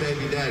rich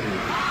baby daddy?"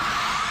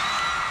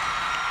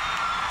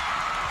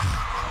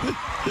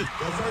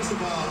 Well, first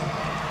of all,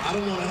 I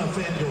don't want to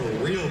offend your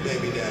real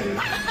baby daddy.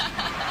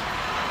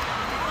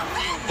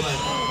 But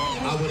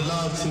I would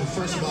love to,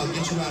 first of all,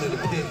 get you out of the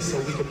pit so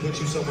we can put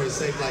you somewhere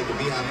safe like the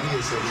VIP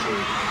or some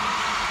shit.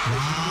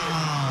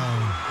 Wow.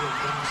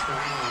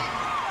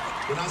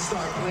 When I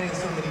start playing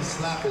some of these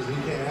slappers, we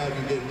can't have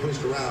you getting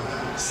pushed around.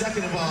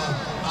 Second of all,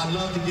 I'd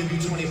love to give you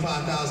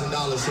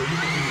 $25,000 so you can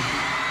be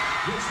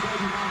rich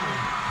baby mama.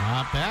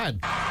 Not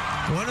bad.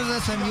 When was the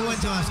last time you went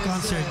to a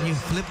concert and you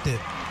flipped it?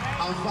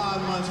 I'm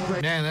 5 months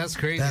pregnant. Man, that's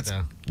crazy, That's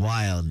though.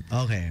 wild.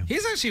 Okay.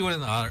 He's actually one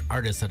of the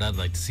artists that I'd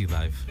like to see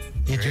live.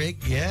 Yeah,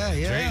 Drake? Yeah.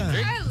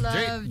 I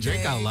love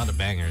Drake got a lot of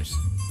bangers.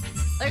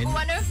 Like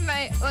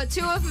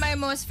two of my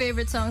most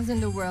favorite songs in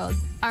the world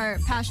are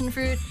 "Passion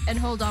Fruit" and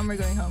 "Hold On, We're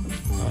Going Home."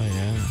 Oh,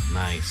 yeah.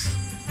 Nice.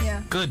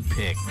 Yeah. Good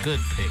pick,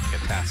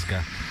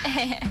 Atasca.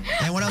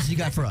 And what else you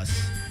got for us?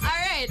 All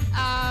right.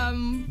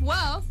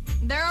 Well,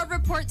 there are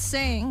reports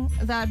saying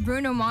that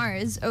Bruno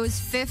Mars owes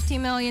 $50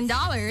 million.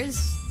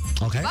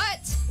 Okay.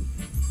 But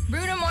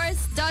Bruno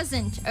Mars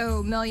doesn't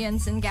owe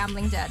millions in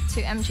gambling debt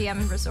to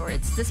MGM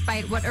Resorts,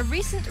 despite what a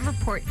recent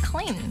report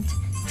claimed.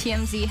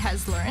 TMZ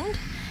has learned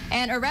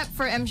And a rep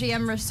for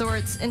MGM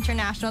Resorts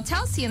International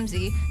tells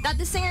TMZ that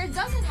the singer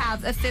doesn't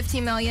have a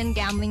 50 million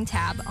gambling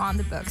tab on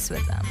the books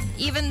with them,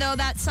 even though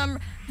that some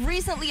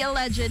recently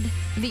alleged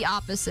the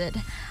opposite.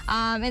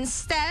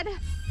 Instead,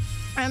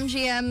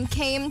 MGM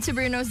came to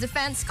Bruno's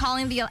defense,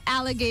 calling the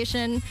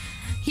allegation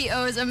he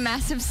owes a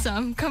massive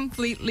sum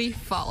completely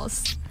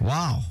false.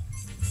 Wow.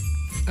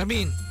 I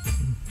mean,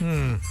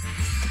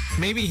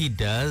 maybe he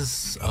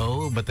does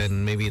owe, but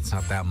then maybe it's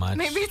not that much.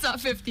 Maybe it's not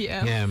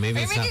 50M. Yeah, maybe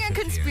Are you it's not making a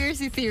 50M.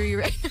 conspiracy theory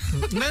right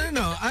now?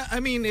 No. I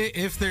mean,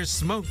 if there's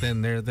smoke,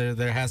 then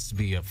there has to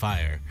be a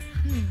fire.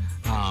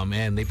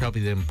 And they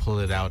probably didn't pull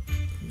it out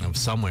of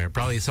somewhere.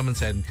 Probably someone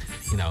said,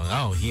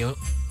 oh, he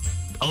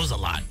owes a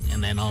lot.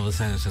 And then all of a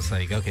sudden it's just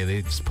like, okay,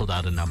 they just pulled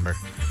out a number.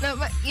 No,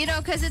 but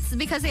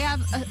because they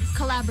have a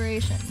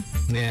collaboration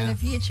in the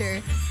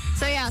future.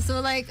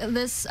 So like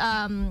this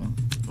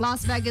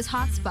Las Vegas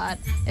hotspot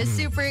is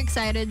super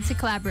excited to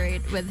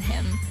collaborate with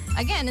him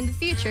again in the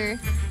future.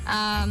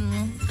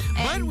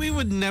 What we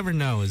would never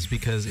know is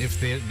because if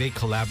they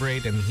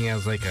collaborate and he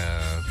has like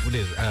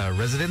a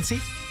residency.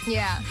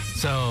 Yeah.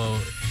 So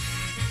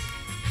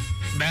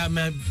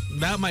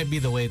that might be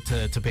the way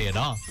to pay it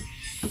off,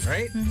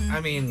 right?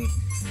 I mean,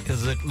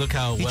 because look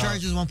how he well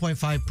charges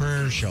 1.5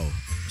 per show.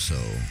 So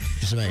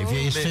just about, if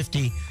he's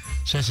 50,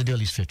 so has to do at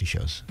least 50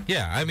 shows.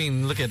 Yeah, I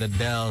mean, look at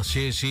Adele.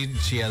 She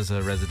has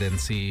a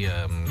residency.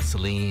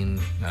 Celine,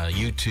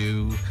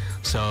 U2.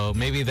 So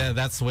maybe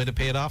that's the way to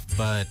pay it off,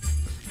 but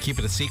keep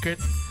it a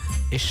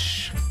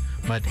secret-ish.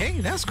 But hey,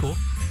 that's cool.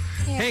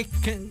 Yeah. Hey,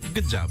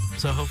 good job.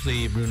 So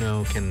hopefully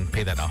Bruno can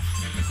pay that off.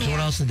 So what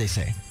else did they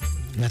say?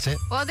 That's it?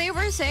 Well, they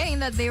were saying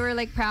that they were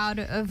like proud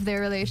of their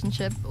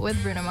relationship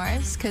with Bruno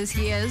Mars because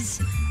he is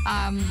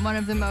one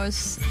of the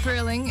most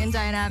thrilling and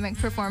dynamic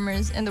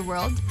performers in the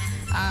world.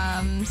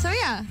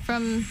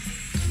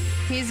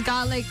 He's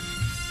got like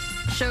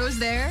shows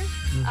there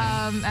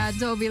at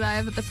Dolby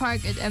Live at the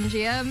park at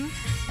MGM,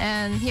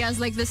 and he has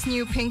like this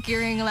new pink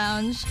earring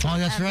lounge. Oh,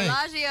 that's at right.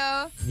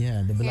 Bellagio.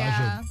 Yeah, the Bellagio.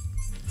 Yeah.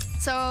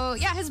 So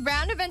yeah, his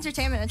brand of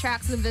entertainment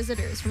attracts the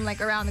visitors from like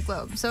around the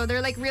globe. So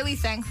they're like really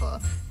thankful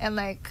and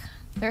like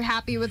they're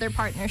happy with their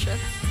partnership.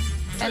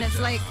 And it's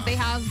like they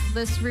have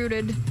this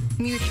rooted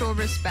mutual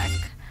respect.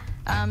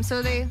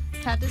 So they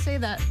had to say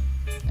that,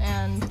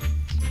 and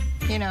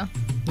Yeah,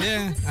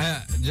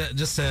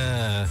 just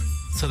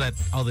so that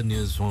all the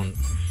news won't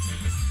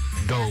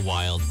go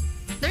wild.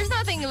 There's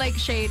nothing like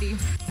shady.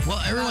 Well,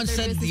 everyone their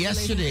said business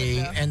yesterday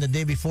relationship, though. and the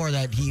day before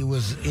that he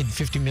was in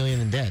 50 million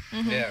in debt.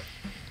 Yeah.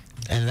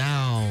 And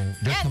now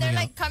they're Yeah, coming they're out.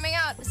 like coming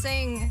out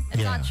saying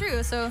it's Yeah. not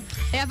true. So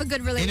they have a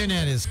good relationship.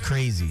 Internet is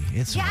crazy.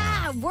 It's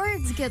Yeah,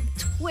 words get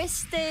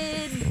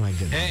twisted. Oh my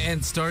goodness.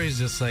 And stories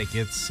just like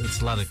it's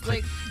a lot of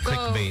Like, go.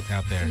 clickbait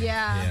out there.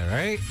 Yeah. Yeah,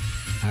 right?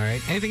 All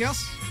right. Anything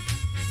else?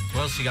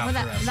 What else you got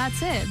Well, for us?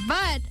 that's it.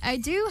 But I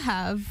do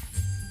have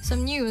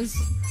some news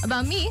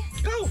about me.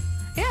 Go.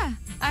 Yeah,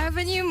 I have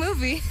a new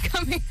movie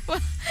coming.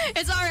 Well,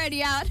 it's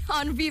already out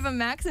on Viva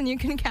Max and you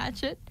can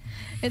catch it.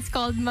 It's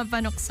called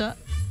Mapanukso.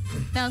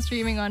 Now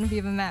streaming on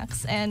Viva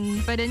Max.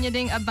 And pwede nyo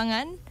ding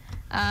abangan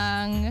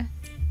ang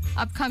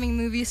upcoming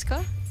movies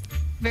ko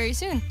very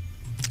soon.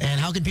 And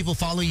how can people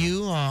follow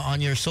you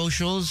on your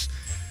socials?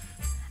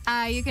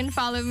 You can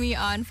follow me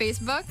on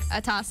Facebook,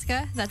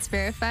 Ataska. That's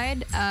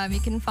verified. You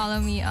can follow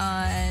me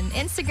on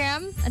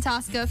Instagram,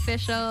 Ataska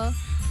Official.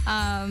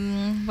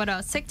 What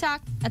else?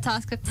 TikTok,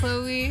 Ataska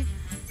Chloe.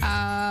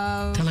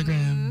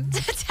 Telegram.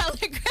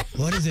 Telegram.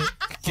 What is it?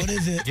 What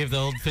is it? Give the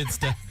old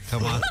Finsta.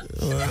 Come on.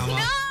 Come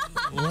on.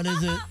 What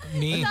is it?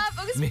 Me.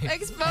 Stop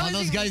exposing. All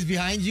those guys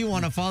behind you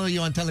want to follow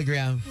you on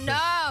Telegram.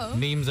 No.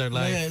 Memes are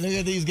like Look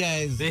at these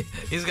guys.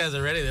 these guys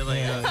are ready. They're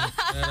like, they're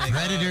like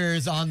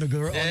Predators on the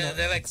girl.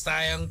 they're like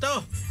sayang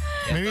to.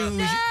 Maybe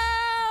we should,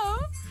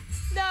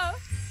 No.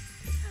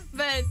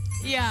 But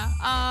yeah,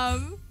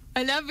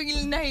 alam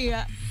biglang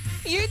nahiya.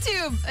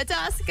 YouTube,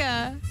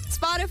 Ataska.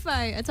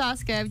 Spotify,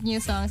 Ataska. I have new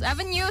songs. I have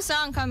a new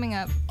song coming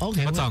up.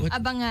 okay. What song?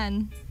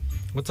 Abangan.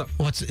 What's up?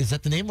 Is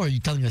that the name, or are you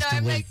telling us No, to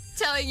I'm wait? like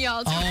telling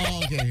y'all to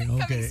Oh, okay,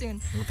 coming okay.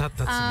 soon. Well, that's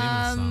the name of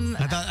the song.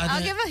 I thought-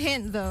 I'll give a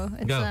hint though.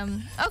 It's Go.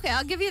 Okay,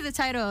 I'll give you the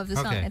title of the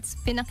song. Okay. It's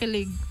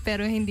Pinakilig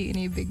pero hindi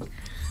inibig.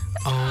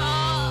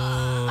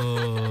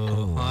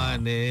 Oh,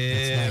 honey.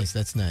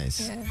 That's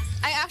nice. Yeah.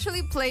 I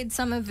actually played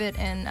some of it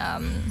in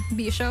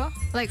B Show,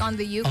 like on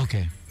the Uke.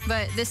 Okay.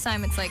 But this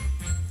time it's like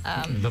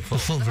The The full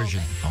the whole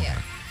version. thing. Yeah.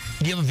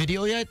 Do you have a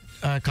video yet?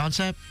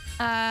 Concept?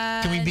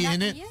 Can we be not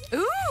in it? yet.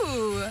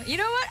 Ooh, you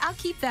know what? I'll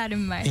keep that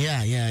in mind.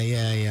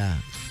 Yeah.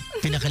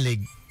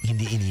 Pinakalig,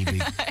 hindi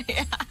inibig.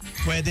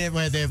 Pwede.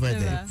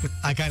 Diba?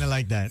 I kind of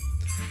like that.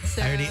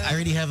 So, I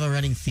already have a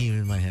running theme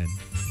in my head.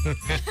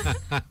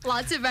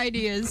 lots of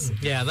ideas.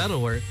 Yeah,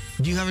 that'll work.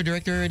 Do you have a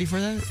director ready for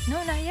that?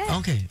 No, not yet.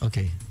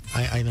 Okay.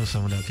 I know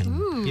someone that can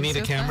Ooh, You need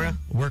so a camera?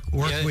 work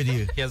Yeah, with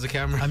you. He has a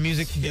camera. A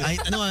music. I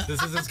know.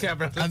 This is his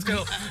camera. Let's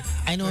go.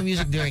 I know a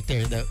music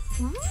director that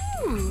Fun.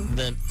 Ooh,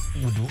 that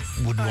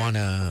would want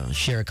to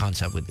share a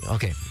concept with you.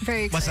 Okay.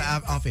 very What's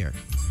exciting. off air?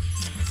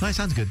 No, it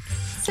sounds good.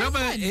 So No,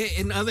 but fun.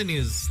 in other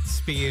news,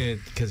 speaking,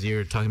 because you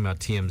were talking about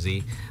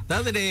TMZ, the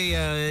other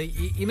day,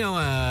 you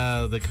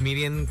know the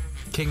comedian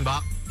King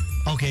Bach?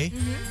 Okay.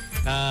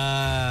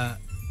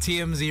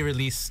 TMZ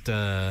released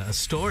a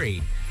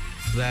story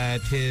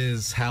that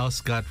his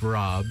house got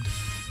robbed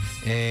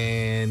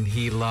and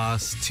he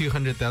lost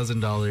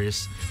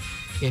 $200,000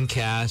 in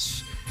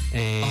cash.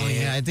 And, oh,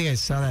 yeah, I think I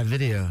saw that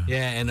video.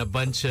 Yeah, and a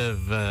bunch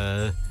of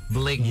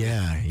bling.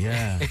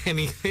 Yeah. and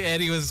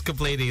he was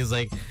complaining. He's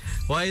like,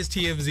 why is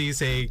TMZ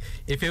saying,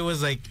 if it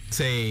was like,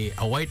 say,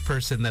 a white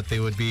person that they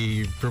would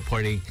be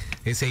reporting,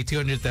 they say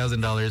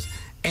 $200,000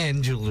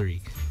 and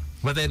jewelry.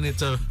 But then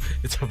it's a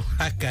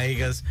black guy. He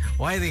goes,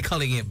 why are they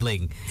calling it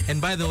bling?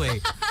 And by the way,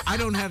 I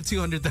don't have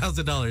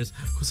 $200,000.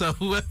 So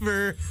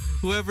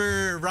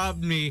whoever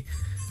robbed me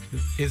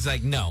is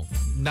like, no,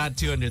 not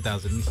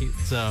 200,000.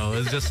 So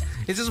it just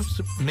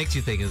makes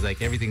you think it's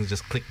like everything's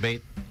just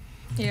clickbait.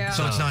 Yeah.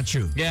 So it's not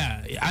true.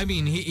 Yeah, I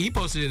mean, he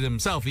posted it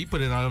himself. He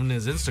put it on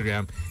his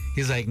Instagram.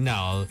 He's like,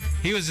 no,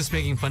 he was just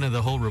making fun of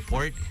the whole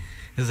report.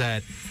 Is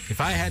that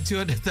if I had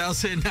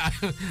 200,000,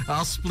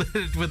 I'll split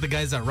it with the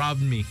guys that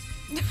robbed me.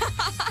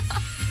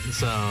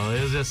 So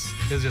it was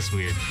just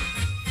weird.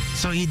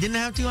 So he didn't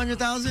have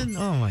 200,000?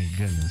 Oh my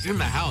goodness. In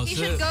the house. He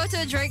should go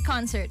to a Drake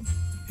concert.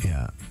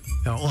 Yeah.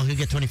 Well, he'll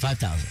get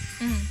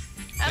 25,000.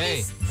 At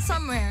least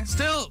somewhere.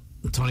 Still,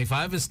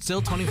 25 is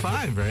still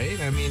 25, right?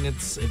 I mean,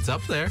 it's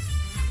up there.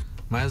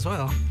 Might as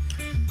well.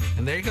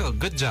 And there you go.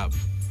 Good job.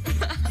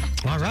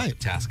 All right.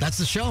 Task. That's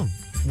the show.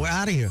 We're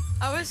out of here.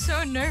 I was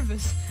so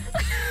nervous.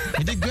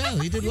 You did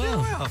well. You did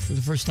well for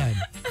the first time.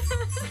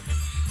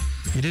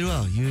 You did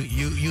well.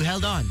 You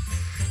held on.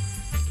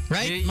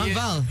 Right,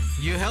 Mangval?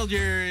 You held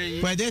your...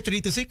 Pwede,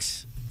 3 to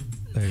 6.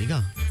 There you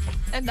go.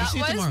 And that see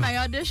you was tomorrow. my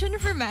audition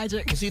for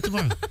Magic. We'll see you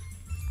tomorrow.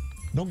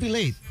 Don't be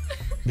late,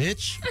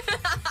 bitch.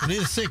 3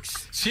 to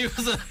 6. She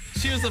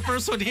was the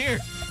first one here.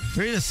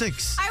 3 to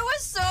 6. I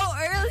was so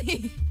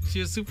early. She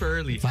was super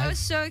early. I was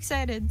so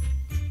excited.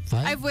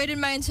 5? I've waited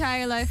my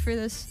entire life for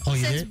this. Oh,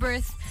 you since did?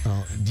 birth.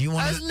 Oh, do you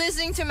want I was to...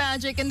 listening to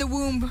Magic in the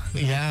womb.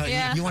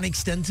 Yeah. You want to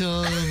extend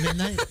till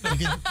midnight? You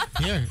can,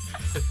 here.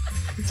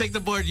 Take the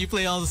board. You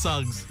play all the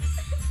songs.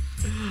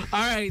 All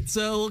right,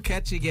 so we'll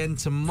catch you again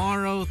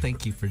tomorrow.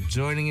 Thank you for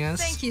joining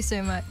us. Thank you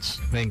so much.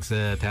 Thanks,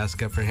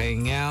 Tasca, for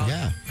hanging out.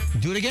 Yeah.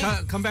 Do it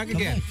again. Come back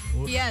again.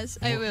 Yes,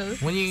 I will.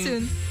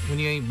 Soon. When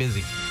you ain't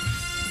busy.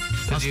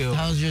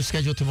 How's your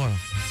schedule tomorrow?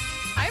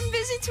 I'm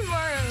busy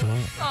tomorrow.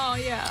 Oh,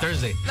 yeah.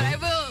 Thursday. But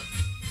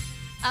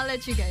I'll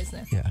let you guys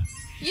know. Yeah.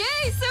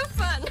 Yay, so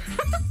fun.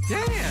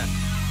 Yeah.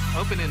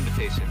 Open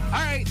invitation.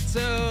 All right,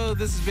 so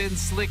this has been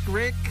Slick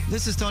Rick.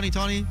 This is Tony.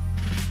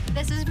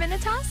 This has been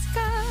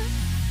Ataska.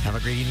 Have a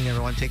great evening,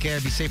 everyone. Take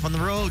care. Be safe on the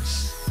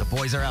roads. The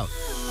boys are out.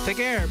 Take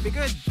care. Be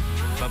good.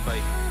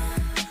 Bye-bye.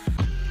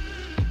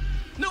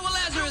 Noah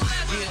Lazarus.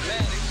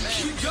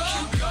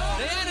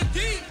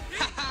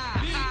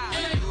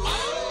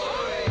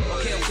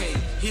 Okay.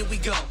 Here we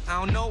go. I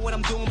don't know what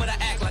I'm doing, but I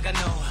act like I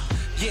know.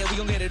 Yeah, we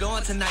gon' get it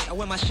on tonight. I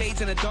wear my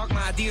shades in the dark,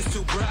 my ideas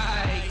too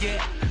bright.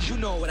 Yeah, you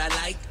know what I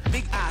like.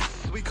 Big eyes,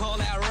 we call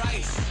that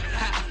rice.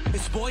 Ha,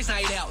 it's boys'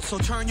 night out, so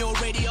turn your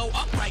radio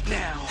up right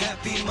now.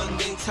 Happy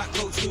Monday,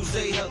 Taco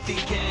Tuesday,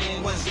 Healthy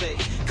Gang Wednesday,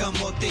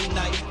 Gamote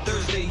Night,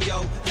 Thursday,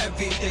 yo,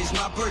 every day's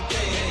my birthday.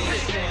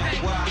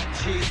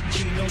 YG,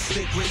 Gino,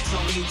 stick with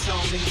Tony.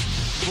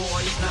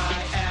 Boys'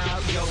 night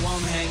out, yo,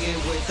 I'm hanging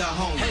with the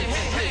homies.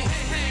 Hey.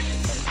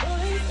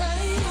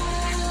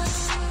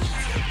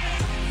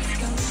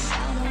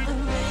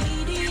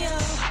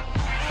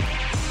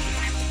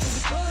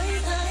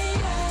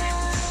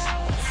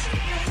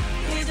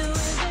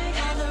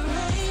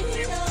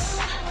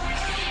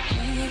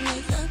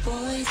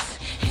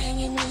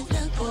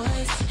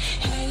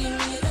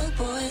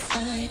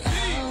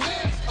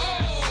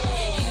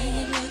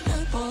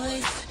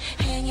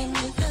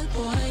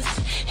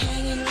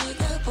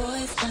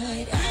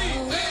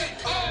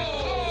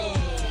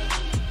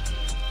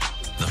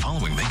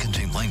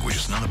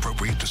 Not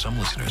appropriate to some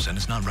listeners and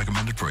is not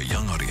recommended for a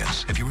young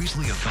audience. If you're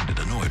easily offended,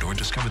 annoyed, or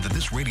discover that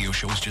this radio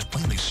show is just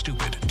plainly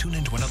stupid, tune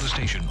into another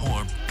station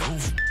or go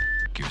f***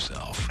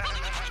 yourself.